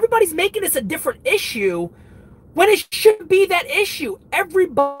strange, that everybody's making this a different issue when it shouldn't be that issue.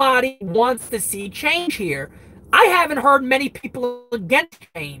 Everybody wants to see change here. I haven't heard many people against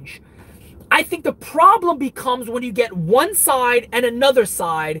change. I think the problem becomes when you get one side and another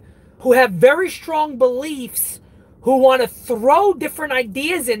side who have very strong beliefs, who want to throw different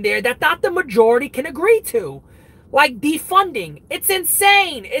ideas in there that not the majority can agree to. Like defunding. It's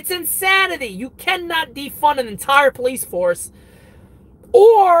insane. It's insanity. You cannot defund an entire police force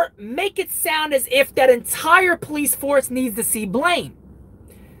or make it sound as if that entire police force needs to see blame.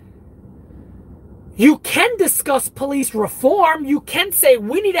 You can discuss police reform. You can say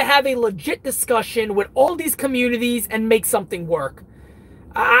we need to have a legit discussion with all these communities and make something work.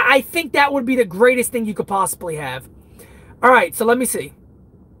 I think that would be the greatest thing you could possibly have. All right, so let me see.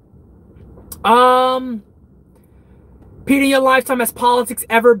 Pete, in your lifetime, has politics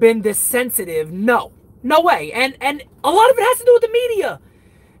ever been this sensitive? No. No way. And a lot of it has to do with the media.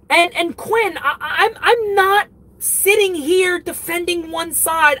 And Quinn, I'm not sitting here defending one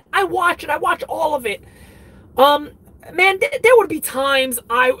side. I watch it. I watch all of it. Man, there would be times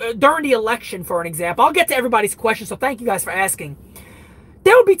during the election, for an example, I'll get to everybody's question, so thank you guys for asking.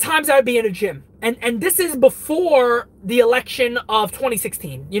 There would be times I would be in a gym. And this is before the election of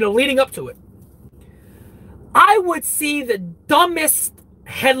 2016, you know, leading up to it. I would see the dumbest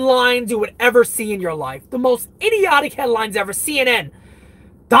headlines you would ever see in your life. The most idiotic headlines ever. CNN.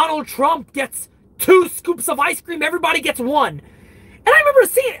 Donald Trump gets 2 scoops of ice cream. Everybody gets 1. And I remember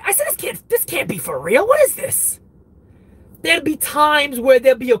seeing it. I said, this can't be for real. What is this? There'd be times where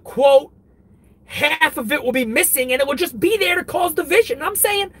there'd be a quote. Half of it will be missing. And it will just be there to cause division. And I'm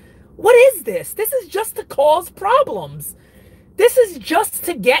saying, what is this? This is just to cause problems. This is just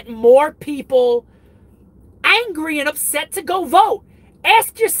to get more people angry and upset to go vote.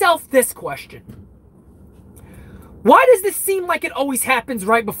 Ask yourself this question. Why does this seem like it always happens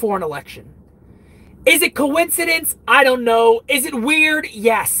right before an election? Is it coincidence? I don't know. Is it weird?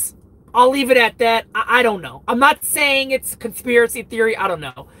 Yes. I'll leave it at that. I don't know. I'm not saying it's conspiracy theory. I don't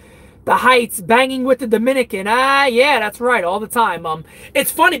know. The Heights banging with the Dominican. Yeah, that's right. All the time.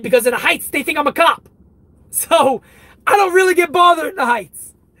 It's funny because in the Heights, they think I'm a cop. So I don't really get bothered in the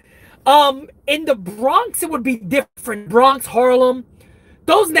Heights. In the Bronx, it would be different. Bronx, Harlem,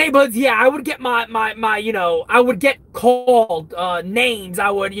 those neighborhoods, yeah, I would get my you know, I would get called names. I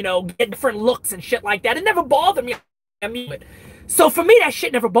would, you know, get different looks and shit like that. It never bothered me. So for me, that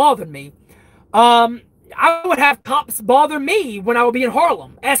shit never bothered me. I would have cops bother me when I would be in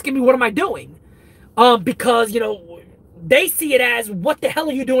Harlem, asking me what am I doing, because they see it as what the hell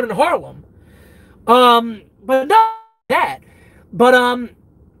are you doing in Harlem, but not that, but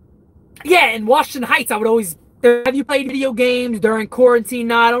yeah, in Washington Heights, I would always. Have you played video games during quarantine?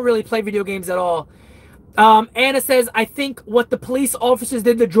 No, I don't really play video games at all. Anna says, I think what the police officers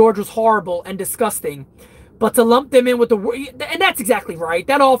did to George was horrible and disgusting. But to lump them in with the... And that's exactly right.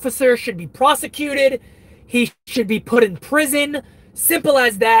 That officer should be prosecuted. He should be put in prison. Simple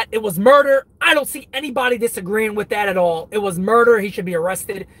as that. It was murder. I don't see anybody disagreeing with that at all. It was murder. He should be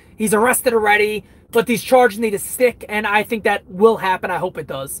arrested. He's arrested already. But these charges need to stick. And I think that will happen. I hope it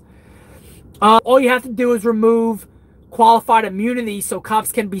does. All you have to do is remove qualified immunity so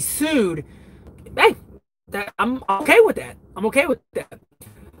cops can be sued. Hey, I'm okay with that. I'm okay with that.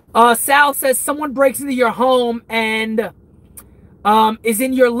 Sal says someone breaks into your home and is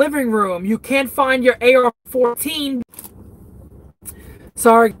in your living room. You can't find your AR-14.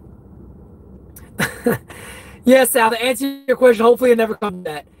 Sorry. Yeah, Sal, to answer your question, hopefully it never comes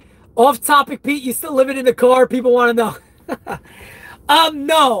to that. Off topic, Pete, you still living in the car? People want to know.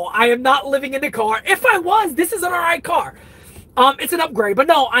 No, I am not living in the car. If I was, this is an alright car. It's an upgrade, but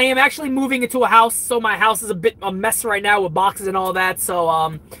no, I am actually moving into a house, so my house is a mess right now with boxes and all that.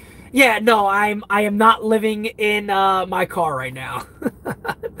 So, yeah, no, I am not living in my car right now.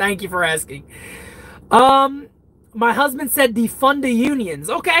 Thank you for asking. My husband said defund the unions.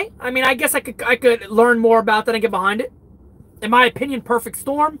 Okay, I mean, I guess I could learn more about that and get behind it. In my opinion, perfect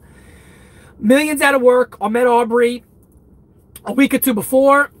storm. Millions out of work. Ahmaud Arbery. A week or two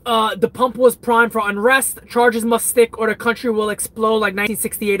before, the pump was primed for unrest. Charges must stick or the country will explode like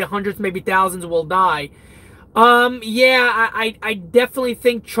 1968. Hundreds, maybe thousands will die. Yeah, I definitely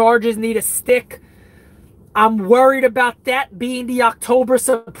think charges need to stick. I'm worried about that being the October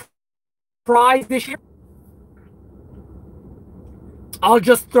surprise this year. I'll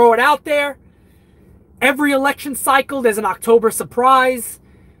just throw it out there. Every election cycle, there's an October surprise.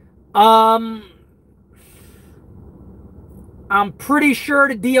 I'm pretty sure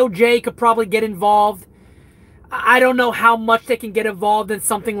the DOJ could probably get involved. I don't know how much they can get involved in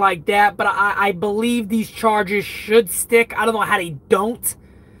something like that, but I believe these charges should stick. I don't know how they don't.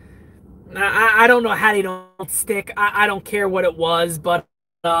 I don't know how they don't stick. I don't care what it was, but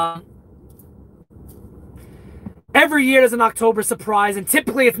every year there's an October surprise, and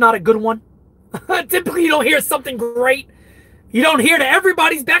typically it's not a good one. Typically you don't hear something great. You don't hear that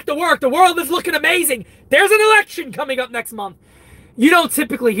everybody's back to work. The world is looking amazing. There's an election coming up next month. You don't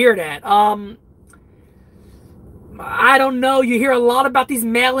typically hear that. I don't know. You hear a lot about these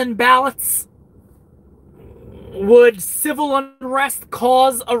mail-in ballots. Would civil unrest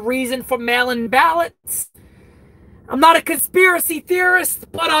cause a reason for mail-in ballots? I'm not a conspiracy theorist,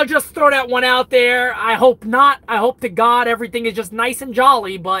 but I'll just throw that one out there. I hope not. I hope to God everything is just nice and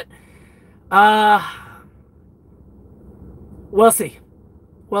jolly, but we'll see.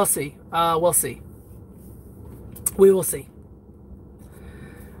 We'll see. We'll see. We will see.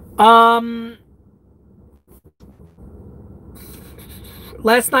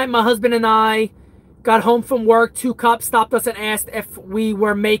 Last night, my husband and I got home from work. 2 cops stopped us and asked if we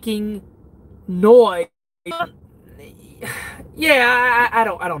were making noise. Yeah, I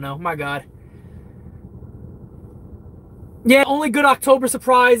don't know. My God. Yeah, only good October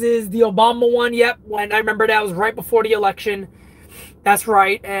surprise is the Obama one. Yep, when I remember that was right before the election. That's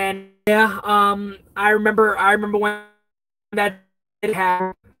right. And yeah, I remember when that did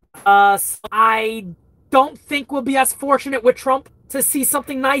happen. So I don't think we'll be as fortunate with Trump to see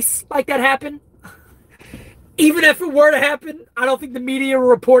something nice like that happen. Even if it were to happen, I don't think the media will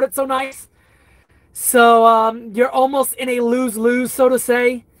report it so nice. So you're almost in a lose-lose, so to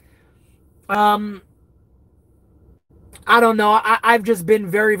say. I don't know. I've just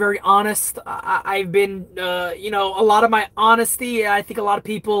been very, very honest. I've been, a lot of my honesty. I think a lot of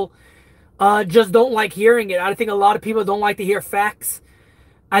people just don't like hearing it. I think a lot of people don't like to hear facts.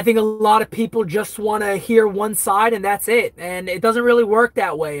 I think a lot of people just want to hear one side and that's it. And it doesn't really work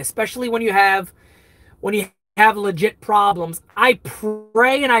that way, especially when you have legit problems. I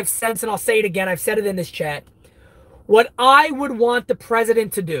pray, and I've said this, and I'll say it again. I've said it in this chat. What I would want the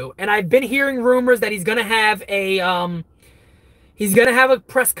president to do, and I've been hearing rumors that he's going to have a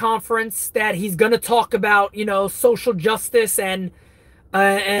press conference, that he's going to talk about, social justice and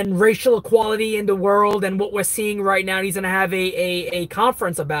racial equality in the world and what we're seeing right now. He's going to have a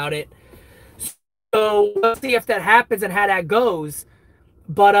conference about it. So we'll see if that happens and how that goes.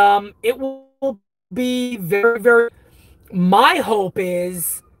 But it will be very, very... My hope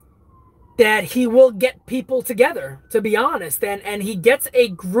is that he will get people together, to be honest. And he gets a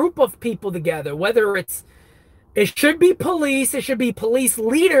group of people together, whether it should be police, it should be police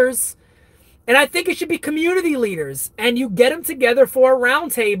leaders, and I think it should be community leaders. And you get them together for a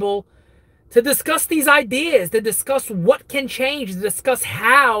roundtable to discuss these ideas, to discuss what can change, to discuss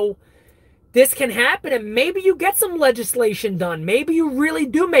how this can happen, and maybe you get some legislation done. Maybe you really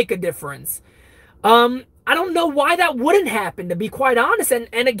do make a difference. I don't know why that wouldn't happen, to be quite honest.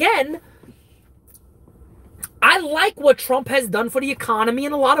 And again, I like what Trump has done for the economy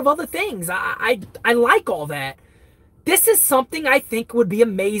and a lot of other things. I like all that. This is something I think would be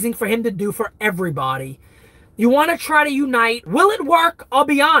amazing for him to do for everybody. You want to try to unite. Will it work? I'll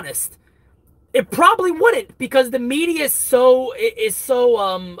be honest. It probably wouldn't, because the media is so it's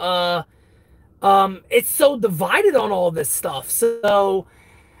so divided on all this stuff. So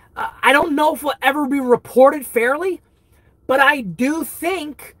I don't know if it will ever be reported fairly, but I do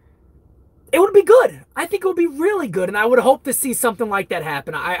think it would be good. I think it would be really good, and I would hope to see something like that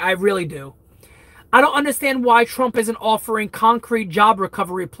happen. I really do. I don't understand why Trump isn't offering concrete job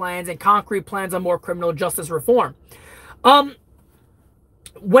recovery plans and concrete plans on more criminal justice reform.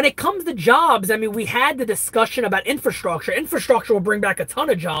 When it comes to jobs, I mean, we had the discussion about infrastructure. Infrastructure will bring back a ton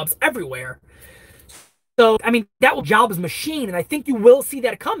of jobs everywhere. So, I mean, that will jobs machine, and I think you will see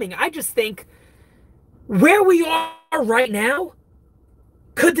that coming. I just think where we are right now,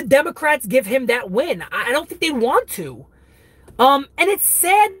 could the Democrats give him that win? I don't think they want to. And it's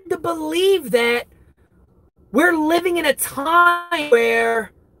sad to believe that we're living in a time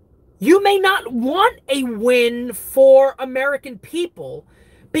where you may not want a win for American people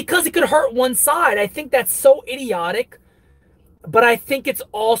because it could hurt one side. I think that's so idiotic, but I think it's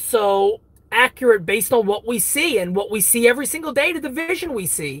also accurate based on what we see and what we see every single day, the division we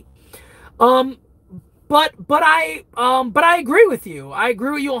see. But I agree with you. I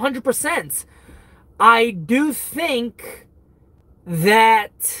agree with you 100%. I do think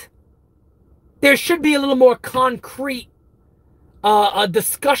that there should be a little more concrete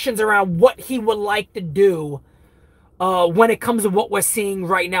discussions around what he would like to do when it comes to what we're seeing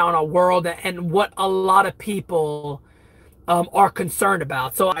right now in our world and what a lot of people are concerned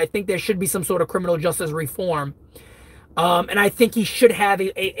about. So I think there should be some sort of criminal justice reform. And I think he should have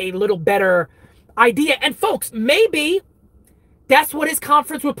a little better idea. And folks, maybe that's what his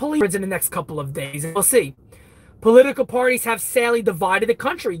conference with police is in the next couple of days. We'll see. Political parties have sadly divided the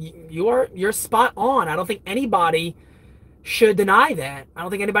country. You're spot on. I don't think anybody should deny that. I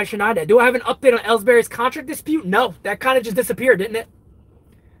don't think anybody should deny that. Do I have an update on Ellsbury's contract dispute? No, that kind of just disappeared, didn't it?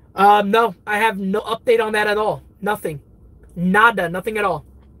 No, I have no update on that at all. Nothing. Nada. Nothing at all.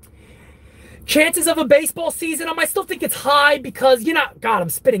 Chances of a baseball season, I still think it's high because, God, I'm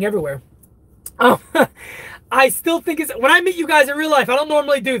spitting everywhere. I still think it's, when I meet you guys in real life, I don't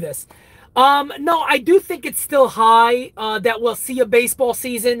normally do this. No, I do think it's still high that we'll see a baseball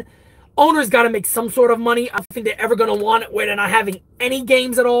season. Owners got to make some sort of money. I don't think they're ever going to want it where they're not having any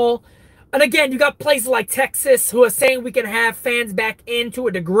games at all. And again, you got places like Texas who are saying we can have fans back in to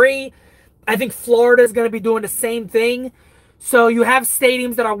a degree. I think Florida is going to be doing the same thing. So you have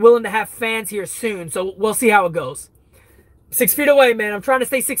stadiums that are willing to have fans here soon. So we'll see how it goes. 6 feet away, man. I'm trying to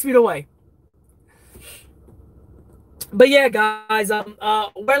stay 6 feet away. But yeah, guys,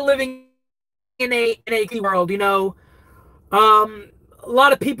 we're living in a world, a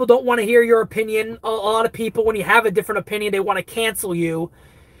lot of people don't want to hear your opinion. A lot of people, when you have a different opinion, they want to cancel you.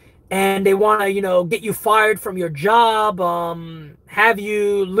 And they want to, get you fired from your job, have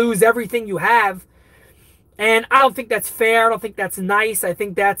you lose everything you have. And I don't think that's fair. I don't think that's nice. I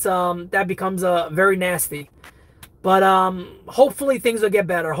think that's that becomes very nasty. But hopefully things will get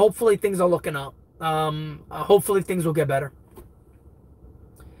better. Hopefully things are looking up. Hopefully things will get better.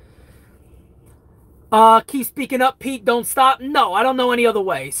 Keep speaking up, Pete. Don't stop. No, I don't know any other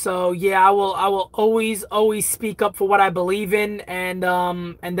way. So yeah, I will always speak up for what I believe in, and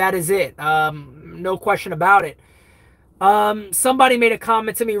that is it. No question about it. Somebody made a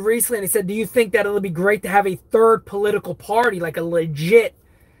comment to me recently and he said, do you think that it'll be great to have a third political party, like a legit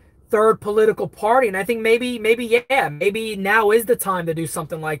third political party? And I think maybe yeah, maybe now is the time to do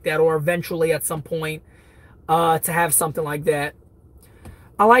something like that, or eventually at some point to have something like that.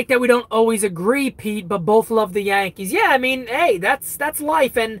 I like that we don't always agree, Pete, but both love the Yankees. Yeah, I mean, hey, that's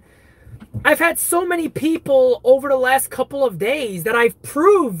life. And I've had so many people over the last couple of days that I've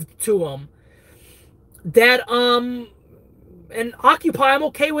proved to them that and Occupy, I'm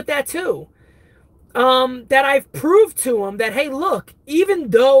okay with that too. That I've proved to them that, hey, look, even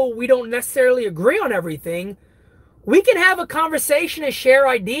though we don't necessarily agree on everything, we can have a conversation and share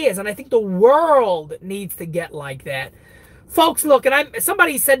ideas. And I think the world needs to get like that. Folks, look, and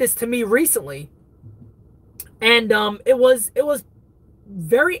somebody said this to me recently, and it was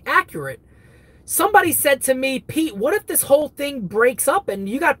very accurate. Somebody said to me, Pete, what if this whole thing breaks up and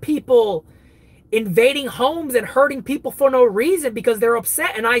you got people invading homes and hurting people for no reason because they're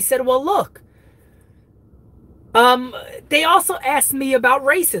upset? And I said, well, look, they also asked me about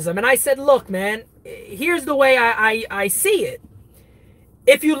racism, and I said, look, man, here's the way I see it.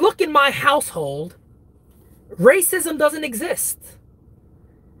 If you look in my household, racism doesn't exist.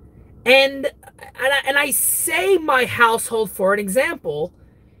 And I say my household for an example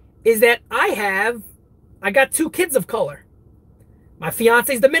is that I got 2 kids of color. My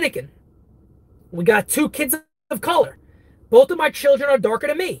fiance's Dominican. We got 2 kids of color. Both of my children are darker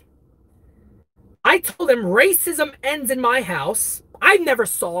than me. I told them racism ends in my house. I never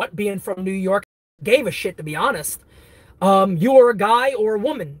saw it being from New York. Gave a shit, to be honest. You were a guy or a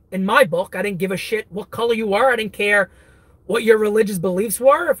woman. In my book, I didn't give a shit what color you were. I didn't care what your religious beliefs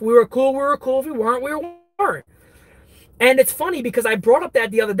were. If we were cool, we were cool. If we weren't, we weren't. And it's funny because I brought up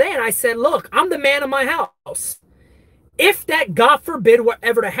that the other day and I said, look, I'm the man of my house. If that, God forbid, were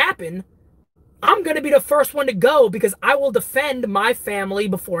ever to happen, I'm going to be the first one to go because I will defend my family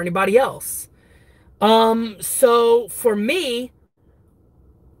before anybody else. So for me,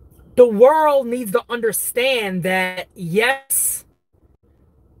 the world needs to understand that, yes,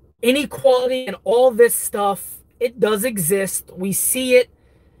 inequality and all this stuff, it does exist. We see it.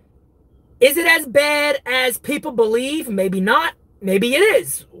 Is it as bad as people believe? Maybe not. Maybe it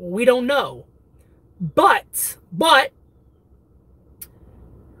is. We don't know. But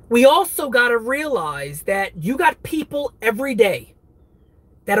we also got to realize that you got people every day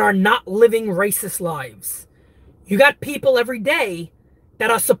that are not living racist lives. You got people every day that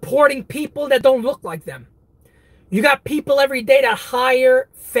are supporting people that don't look like them. You got people every day that hire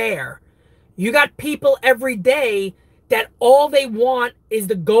fair. You got people every day that all they want is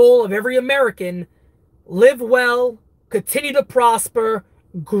the goal of every American: live well, continue to prosper,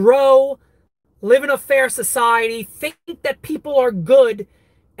 grow, live in a fair society, think that people are good,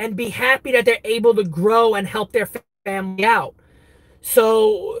 and be happy that they're able to grow and help their family out.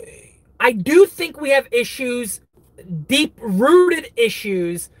 So I do think we have issues, deep-rooted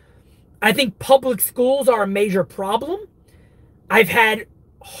issues. I think public schools are a major problem. I've had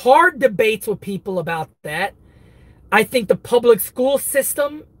hard debates with people about that. I think the public school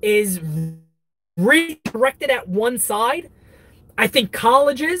system is redirected at one side. I think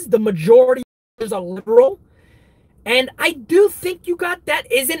colleges, the majority are liberal. And I do think that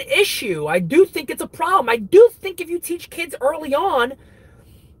is an issue. I do think it's a problem. I do think if you teach kids early on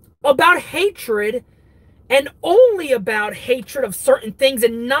about hatred, and only about hatred of certain things,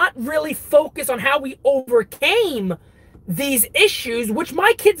 and not really focus on how we overcame these issues, which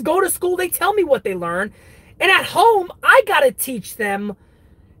my kids go to school, they tell me what they learn. And at home, I got to teach them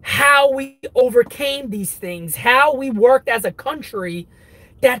how we overcame these things, how we worked as a country,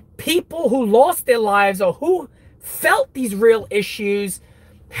 that people who lost their lives or who felt these real issues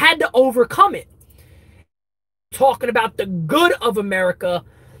had to overcome it. Talking about the good of America,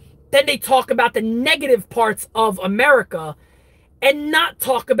 then they talk about the negative parts of America, and not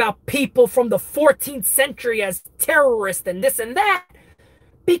talk about people from the 14th century as terrorists and this and that.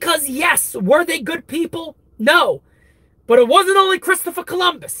 Because yes, were they good people? No. But it wasn't only Christopher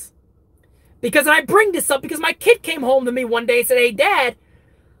Columbus. Because I bring this up because my kid came home to me one day and said, hey, Dad,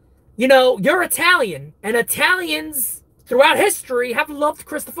 you know, you're Italian. And Italians throughout history have loved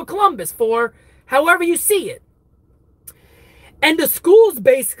Christopher Columbus for however you see it. And the schools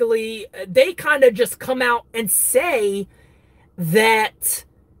basically, they kind of just come out and say that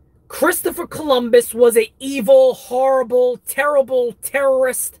Christopher Columbus was an evil, horrible, terrible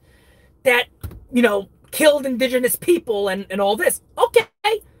terrorist that, you know, killed indigenous people and all this.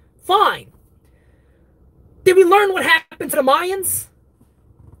 Okay, fine. Did we learn what happened to the Mayans?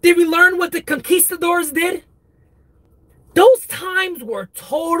 Did we learn what the conquistadors did? Those times were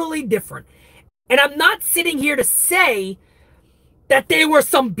totally different. And I'm not sitting here to say that they were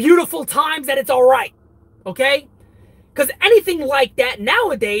some beautiful times, that it's all right, okay? Because anything like that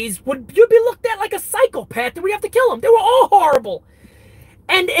nowadays, you'd be looked at like a psychopath and we have to kill them. They were all horrible.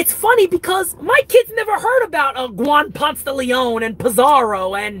 And it's funny because my kids never heard about Juan Ponce de Leon and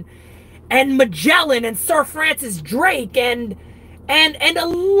Pizarro and Magellan and Sir Francis Drake and a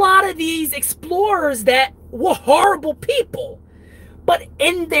lot of these explorers that were horrible people. But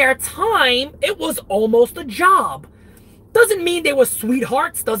in their time, it was almost a job. Doesn't mean they were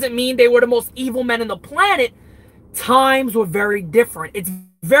sweethearts. Doesn't mean they were the most evil men on the planet. Times were very different. It's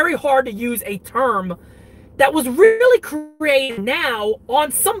very hard to use a term that was really created now on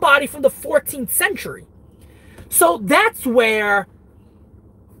somebody from the 14th century. So that's where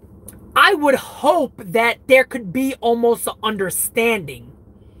I would hope that there could be almost an understanding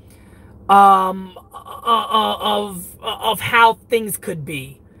of how things could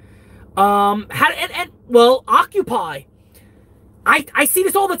be. Well, Occupy. I see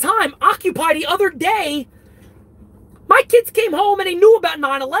this all the time. Occupy the other day, my kids came home and they knew about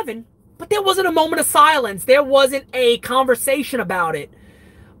 9/11, but there wasn't a moment of silence. There wasn't a conversation about it.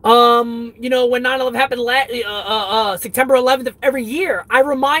 When 9/11 happened September 11th of every year, I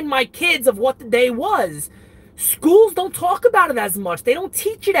remind my kids of what the day was. Schools don't talk about it as much. They don't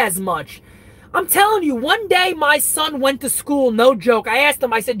teach it as much. I'm telling you, one day my son went to school, no joke. I asked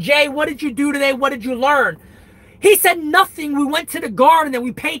him, I said, Jay, what did you do today? What did you learn? He said nothing. We went to the garden and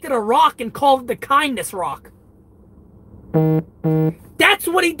we painted a rock and called it the kindness rock. That's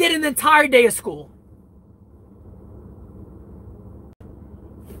what he did an entire day of school.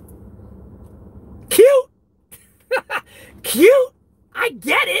 Cute. Cute. I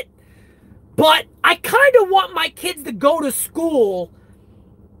get it. But I kind of want my kids to go to school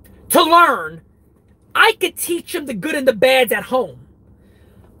to learn. I could teach them the good and the bads at home.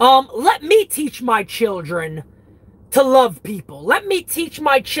 Let me teach my children to love people. Let me teach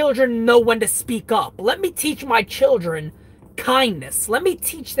my children to know when to speak up. Let me teach my children kindness. Let me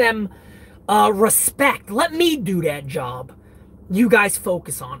teach them respect. Let me do that job. You guys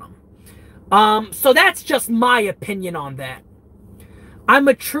focus on them. So that's just my opinion on that. I'm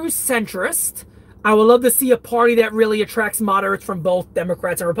a true centrist. I would love to see a party that really attracts moderates from both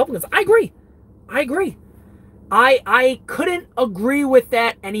Democrats and Republicans. I agree. I agree. I couldn't agree with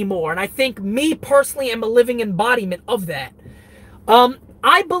that anymore. And I think me personally am a living embodiment of that.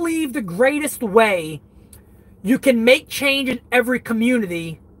 I believe the greatest way you can make change in every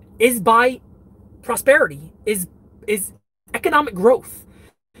community is by prosperity, is economic growth.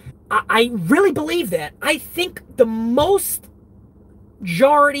 I really believe that. I think the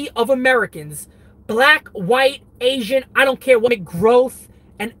majority of Americans, black, white, Asian, I don't care what, growth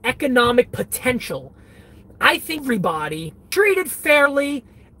and economic potential. I think everybody treated fairly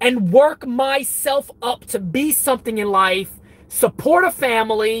and work myself up to be something in life, support a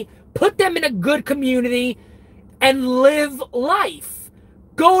family, put them in a good community, and live life.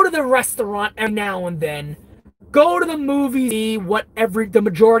 Go to the restaurant every now and then. Go to the movies, see what the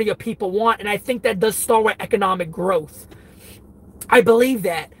majority of people want, and I think that does start with economic growth. I believe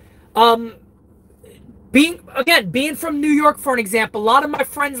that. Being from New York, for an example, a lot of my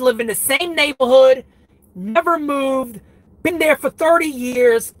friends live in the same neighborhood, never moved, been there for 30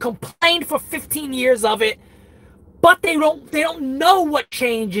 years, complained for 15 years of it, but they don't know what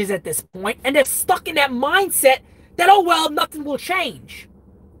change is at this point, and they're stuck in that mindset that, oh well, nothing will change.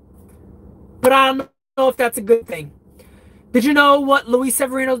 But I don't know if that's a good thing. Did you know what Luis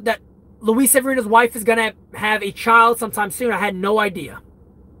Severino's wife is gonna have a child sometime soon? I had no idea.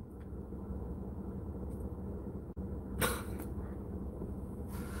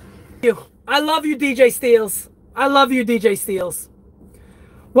 I love you, DJ Steels. I love you, DJ Steels.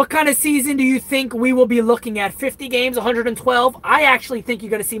 What kind of season do you think we will be looking at? 50 games, 112? I actually think you're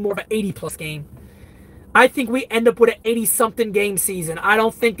going to see more of an 80-plus game. I think we end up with an 80-something game season. I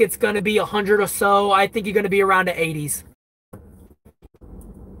don't think it's going to be 100 or so. I think you're going to be around the 80s.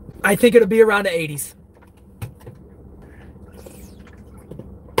 I think it'll be around the 80s.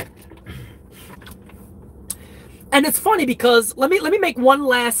 And it's funny because let me make one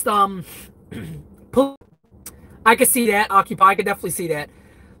last I could see that. Occupy, I could definitely see that.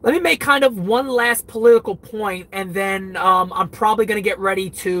 Let me make kind of one last political point, and then I'm probably going to get ready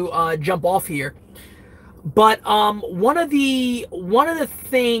to jump off here. But one of the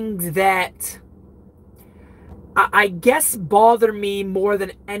things that I guess bother me more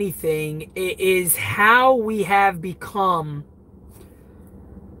than anything is how we have become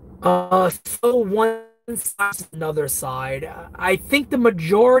so one side to another side. I think the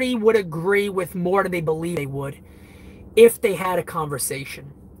majority would agree with more than they believe they would if they had a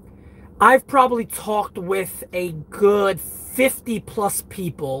conversation. I've probably talked with a good 50+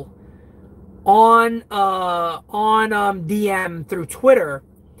 people on DM through Twitter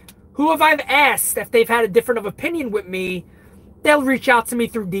who, if I've asked if they've had a different of opinion with me, they'll reach out to me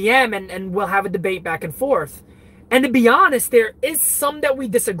through DM and we'll have a debate back and forth. And to be honest, there is some that we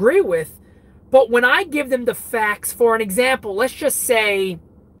disagree with, but when I give them the facts, for an example, let's just say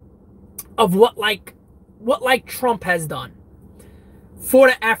of what Trump has done for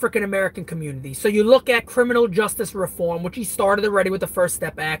the African American community. So you look at criminal justice reform, which he started already with the First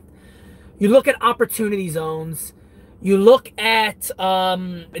Step Act. You look at opportunity zones. You look at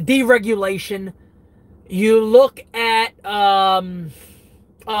deregulation. You look at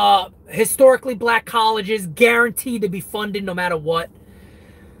Historically black colleges guaranteed to be funded no matter what.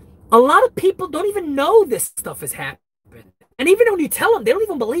 A lot of people don't even know this stuff has happened. And even when you tell them, they don't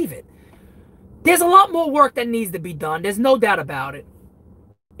even believe it. There's a lot more work that needs to be done. There's no doubt about it.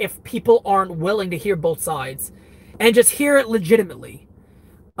 If people aren't willing to hear both sides and just hear it legitimately.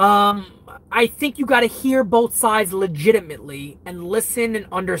 I think you got to hear both sides legitimately and listen and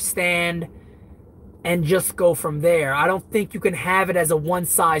understand and just go from there. I don't think you can have it as a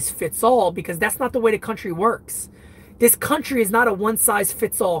one-size-fits-all because that's not the way the country works. This country is not a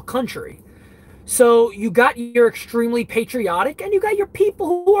one-size-fits-all country. So you got your extremely patriotic and you got your people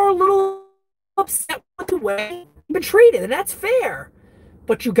who are a little upset with the way you've been treated, and that's fair.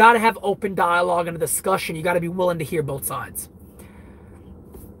 But you got to have open dialogue and a discussion. You got to be willing to hear both sides.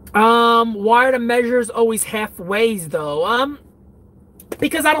 Why are the measures always halfways, though?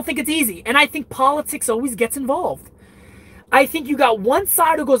 Because I don't think it's easy. And I think politics always gets involved. I think you got one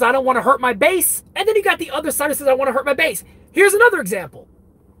side who goes, I don't want to hurt my base. And then you got the other side who says, I want to hurt my base. Here's another example.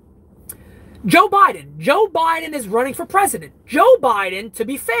 Joe Biden. Joe Biden is running for president. Joe Biden, to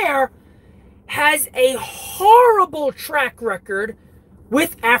be fair, has a horrible track record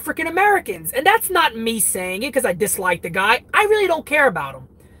with African Americans. And that's not me saying it because I dislike the guy. I really don't care about him.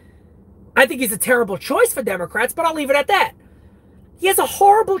 I think he's a terrible choice for Democrats, but I'll leave it at that. He has a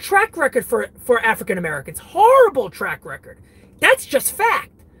horrible track record for African Americans. Horrible track record. That's just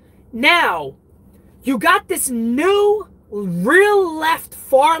fact. Now, you got this new, real left,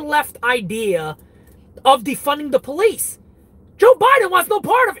 far left idea of defunding the police. Joe Biden wants no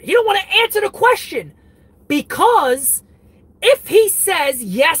part of it. He don't want to answer the question. Because if he says,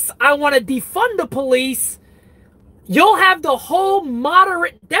 yes, I want to defund the police, you'll have the whole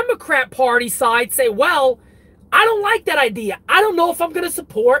moderate Democrat Party side say, well, I don't like that idea. I don't know if I'm going to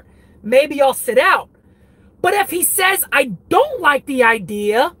support. Maybe I'll sit out. But if he says, I don't like the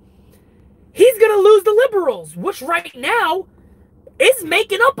idea, he's going to lose the liberals, which right now is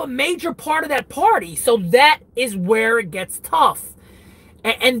making up a major part of that party. So that is where it gets tough.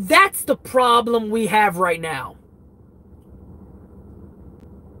 And that's the problem we have right now.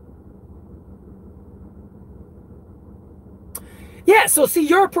 Yeah, so see,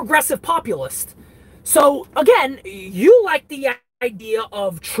 you're a progressive populist. So, again, you like the idea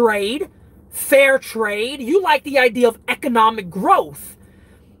of trade, fair trade. You like the idea of economic growth.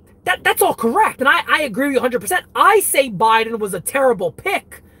 That's all correct, and I agree with you 100%. I say Biden was a terrible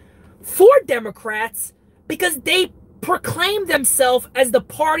pick for Democrats because they proclaim themselves as the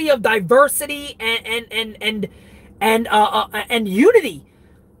party of diversity and unity.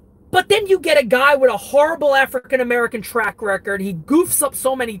 But then you get a guy with a horrible African-American track record. He goofs up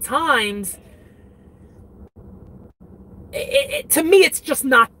so many times. To me, it's just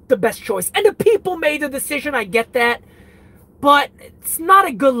not the best choice. And the people made the decision. I get that. But it's not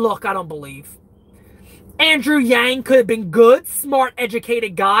a good look, I don't believe. Andrew Yang could have been good, smart,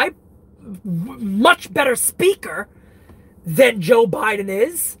 educated guy. Much better speaker than Joe Biden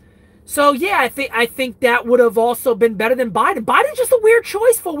is. So, yeah, I think that would have also been better than Biden. Biden's just a weird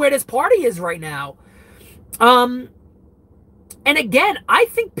choice for where this party is right now. And again, I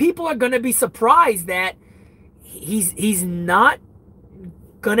think people are going to be surprised that he's not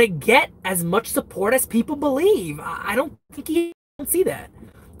going to get as much support as people believe. I don't think he don't see that.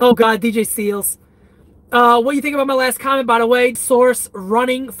 Oh, God, DJ Seals. What do you think about my last comment, by the way? Source,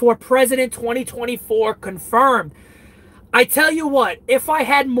 running for president 2024 confirmed. I tell you what, if I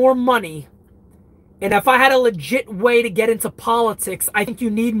had more money and if I had a legit way to get into politics, I think you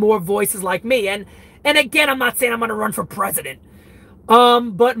need more voices like me. And again, I'm not saying I'm going to run for president.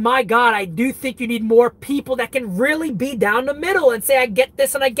 But my God, I do think you need more people that can really be down the middle and say, I get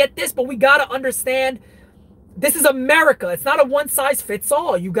this and I get this, but we got to understand this is America. It's not a one size fits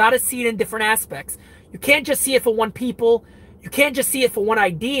all. You got to see it in different aspects. You can't just see it for one people. You can't just see it for one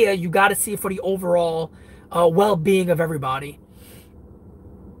idea. You got to see it for the overall well-being of everybody.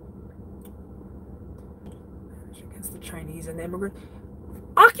 Against the Chinese and the immigrant.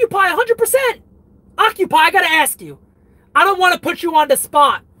 Occupy 100%. Occupy, I got to ask you. I don't want to put you on the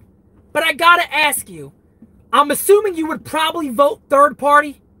spot, but I got to ask you. I'm assuming you would probably vote third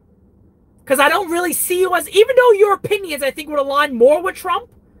party because I don't really see you as, even though your opinions I think would align more with Trump,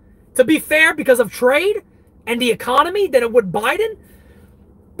 to be fair, because of trade and the economy than it would Biden.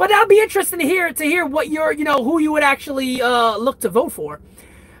 But that'll be interesting to hear what your, who you would actually look to vote for.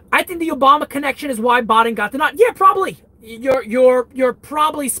 I think the Obama connection is why Biden got the nod. Yeah, probably. You're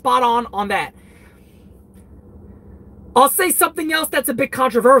probably spot on that. I'll say something else that's a bit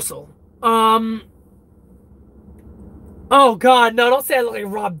controversial. Oh God, no, don't say I look like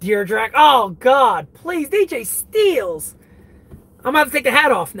Rob Dyrdek. Oh God, please, DJ Steels. I'm gonna have to take the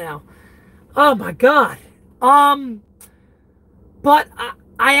hat off now. Oh my God. But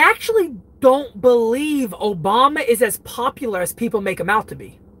I actually don't believe Obama is as popular as people make him out to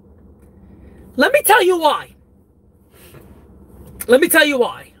be. Let me tell you why. Let me tell you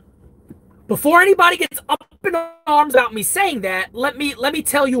why. Before anybody gets up in arms about me saying that, let me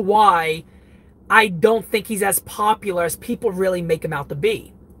tell you why I don't think he's as popular as people really make him out to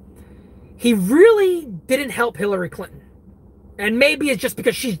be. He really didn't help Hillary Clinton. And maybe it's just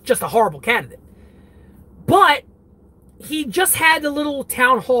because she's just a horrible candidate. But he just had a little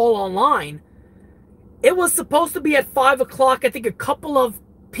town hall online. It was supposed to be at 5 o'clock. I think a couple of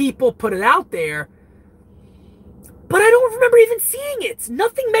people put it out there. But I don't remember even seeing it.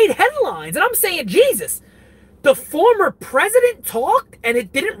 Nothing made headlines. And I'm saying, Jesus, the former president talked and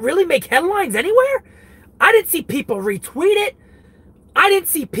it didn't really make headlines anywhere? I didn't see people retweet it. I didn't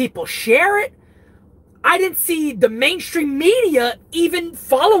see people share it. I didn't see the mainstream media even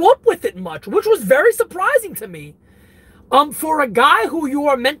follow up with it much, which was very surprising to me. For a guy who you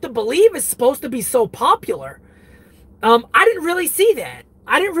are meant to believe is supposed to be so popular, I didn't really see that.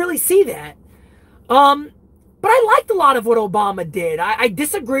 I didn't really see that. But I liked a lot of what Obama did. I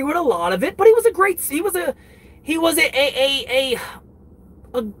disagree with a lot of it, but he was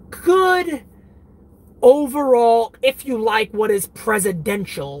a good overall, if you like what is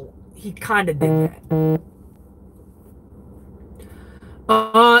presidential. He kind of did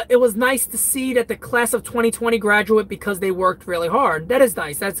that. It was nice to see that the class of 2020 graduate because they worked really hard. That is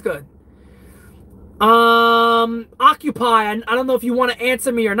nice. That's good. Occupy. I don't know if you want to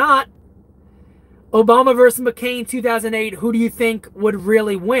answer me or not. Obama versus McCain 2008. Who do you think would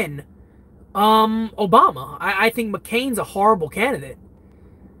really win? Obama. I think McCain's a horrible candidate.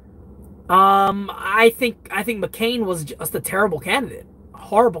 I think McCain was just a terrible candidate.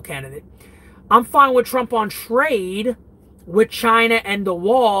 Horrible candidate. I'm fine with Trump on trade with China and the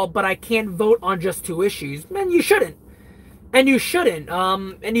wall, but I can't vote on just two issues. Man, you shouldn't. And you shouldn't.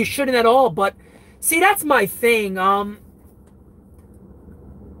 And you shouldn't at all. But see, that's my thing. A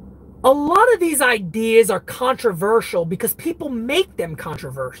lot of these ideas are controversial because people make them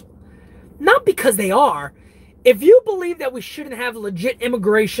controversial. Not because they are. If you believe that we shouldn't have legit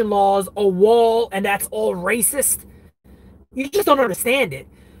immigration laws, a wall, and that's all racist, you just don't understand it.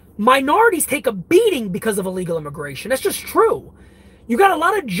 Minorities take a beating because of illegal immigration. That's just true. You got a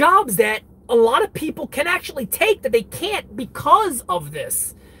lot of jobs that a lot of people can actually take that they can't because of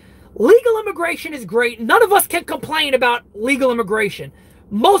this. Legal immigration is great. None of us can complain about legal immigration.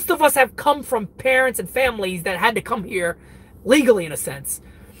 Most of us have come from parents and families that had to come here legally, in a sense.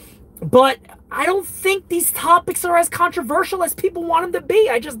 But I don't think these topics are as controversial as people want them to be.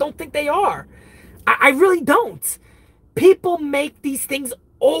 I just don't think they are. I really don't. People make these things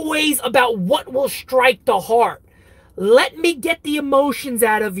always about what will strike the heart. Let me get the emotions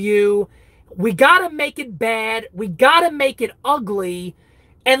out of you. We gotta make it bad. We gotta make it ugly.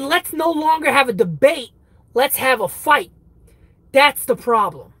 And let's no longer have a debate. Let's have a fight. That's the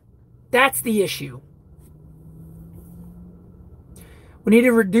problem. That's the issue. We need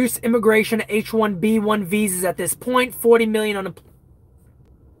to reduce immigration to H-1B1 visas at this point. 40 million unemployed.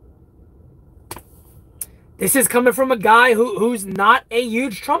 This is coming from a guy who's not a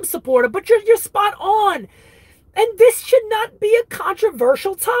huge Trump supporter, but you're spot on. And this should not be a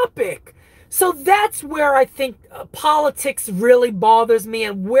controversial topic. So that's where I think politics really bothers me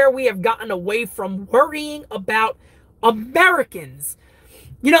and where we have gotten away from worrying about Americans.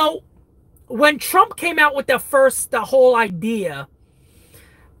 You know, when Trump came out with the whole idea,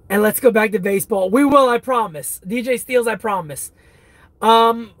 and let's go back to baseball. We will, I promise. DJ Steels, I promise.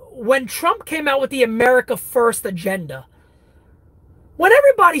 When Trump came out with the America First agenda, when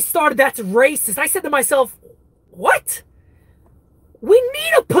everybody started, that's racist, I said to myself, what? We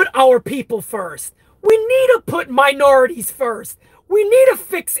need to put our people first. We need to put minorities first. We need to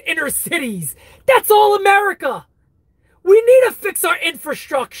fix inner cities. That's all America. We need to fix our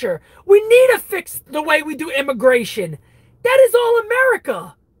infrastructure. We need to fix the way we do immigration. That is all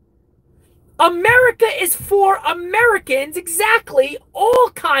America. America is for Americans, exactly, all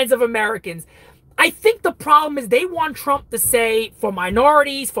kinds of Americans. I think the problem is they want Trump to say for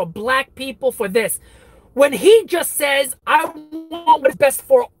minorities, for black people, for this. When he just says, I want what's best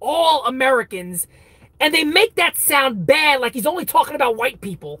for all Americans, and they make that sound bad, like he's only talking about white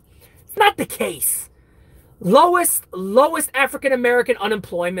people. It's not the case. Lowest African-American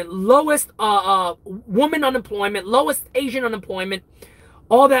unemployment, lowest woman unemployment, lowest Asian unemployment.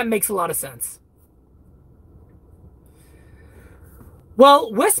 All that makes a lot of sense.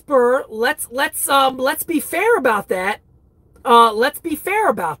 Well, Whisper, let's be fair about that. Let's be fair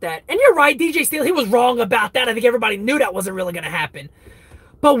about that. And you're right, DJ Steele, he was wrong about that. I think everybody knew that wasn't really going to happen.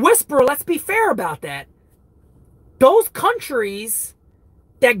 But Whisper, let's be fair about that. Those countries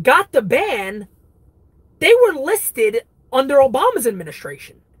that got the ban, they were listed under Obama's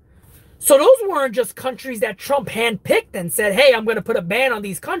administration. So those weren't just countries that Trump handpicked and said, hey, I'm going to put a ban on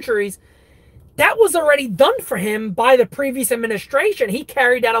these countries. That was already done for him by the previous administration. He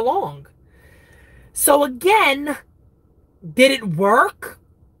carried that along. So again, did it work?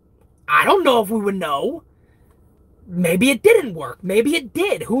 I don't know if we would know. Maybe it didn't work. Maybe it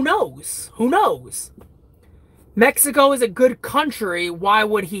did. Who knows? Who knows? Mexico is a good country. Why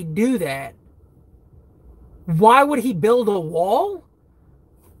would he do that? Why would he build a wall?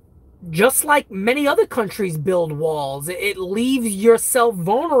 Just like many other countries build walls, it leaves yourself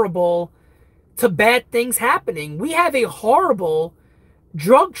vulnerable to bad things happening. We have a horrible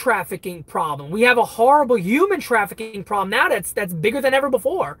drug trafficking problem. We have a horrible human trafficking problem now that's bigger than ever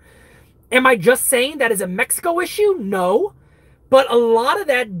before. Am I just saying that is a Mexico issue? No. But a lot of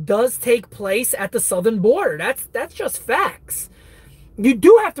that does take place at the southern border. That's just facts. You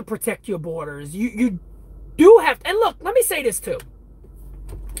do have to protect your borders. You do have to, and look, let me say this too.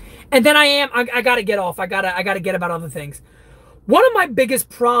 And then I gotta get off. I gotta get about other things. One of my biggest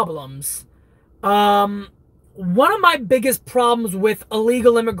problems, with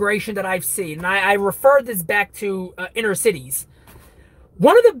illegal immigration that I've seen, and I refer this back to inner cities.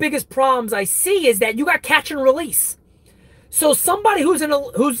 One of the biggest problems I see is that you got catch and release. So somebody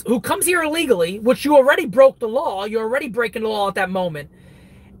who comes here illegally, which you already broke the law, you're already breaking the law at that moment,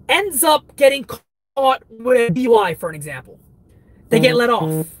 ends up getting caught with a DUI, for an example. They get let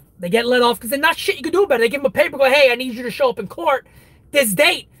off. They get let off because there's not shit you can do about it. They give them a paper, go, hey, I need you to show up in court this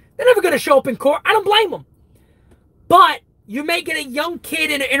date. They're never going to show up in court. I don't blame them. But you may get a young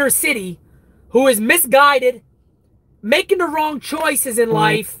kid in an inner city who is misguided, making the wrong choices in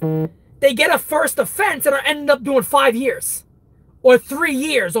life. They get a first offense and are ending up doing 5 years or 3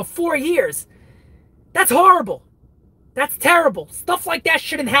 years or 4 years. That's horrible. That's terrible. Stuff like that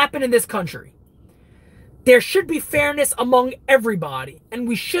shouldn't happen in this country. There should be fairness among everybody, and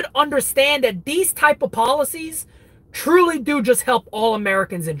we should understand that these type of policies truly do just help all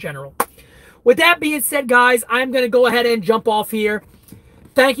Americans in general. With that being said, guys, I'm going to go ahead and jump off here.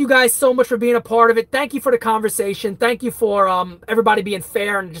 Thank you guys so much for being a part of it. Thank you for the conversation. Thank you for everybody being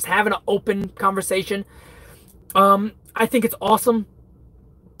fair and just having an open conversation. I think it's awesome.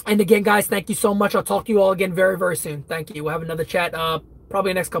 And again, guys, thank you so much. I'll talk to you all again very, very soon. Thank you. We'll have another chat probably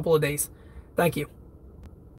the next couple of days. Thank you.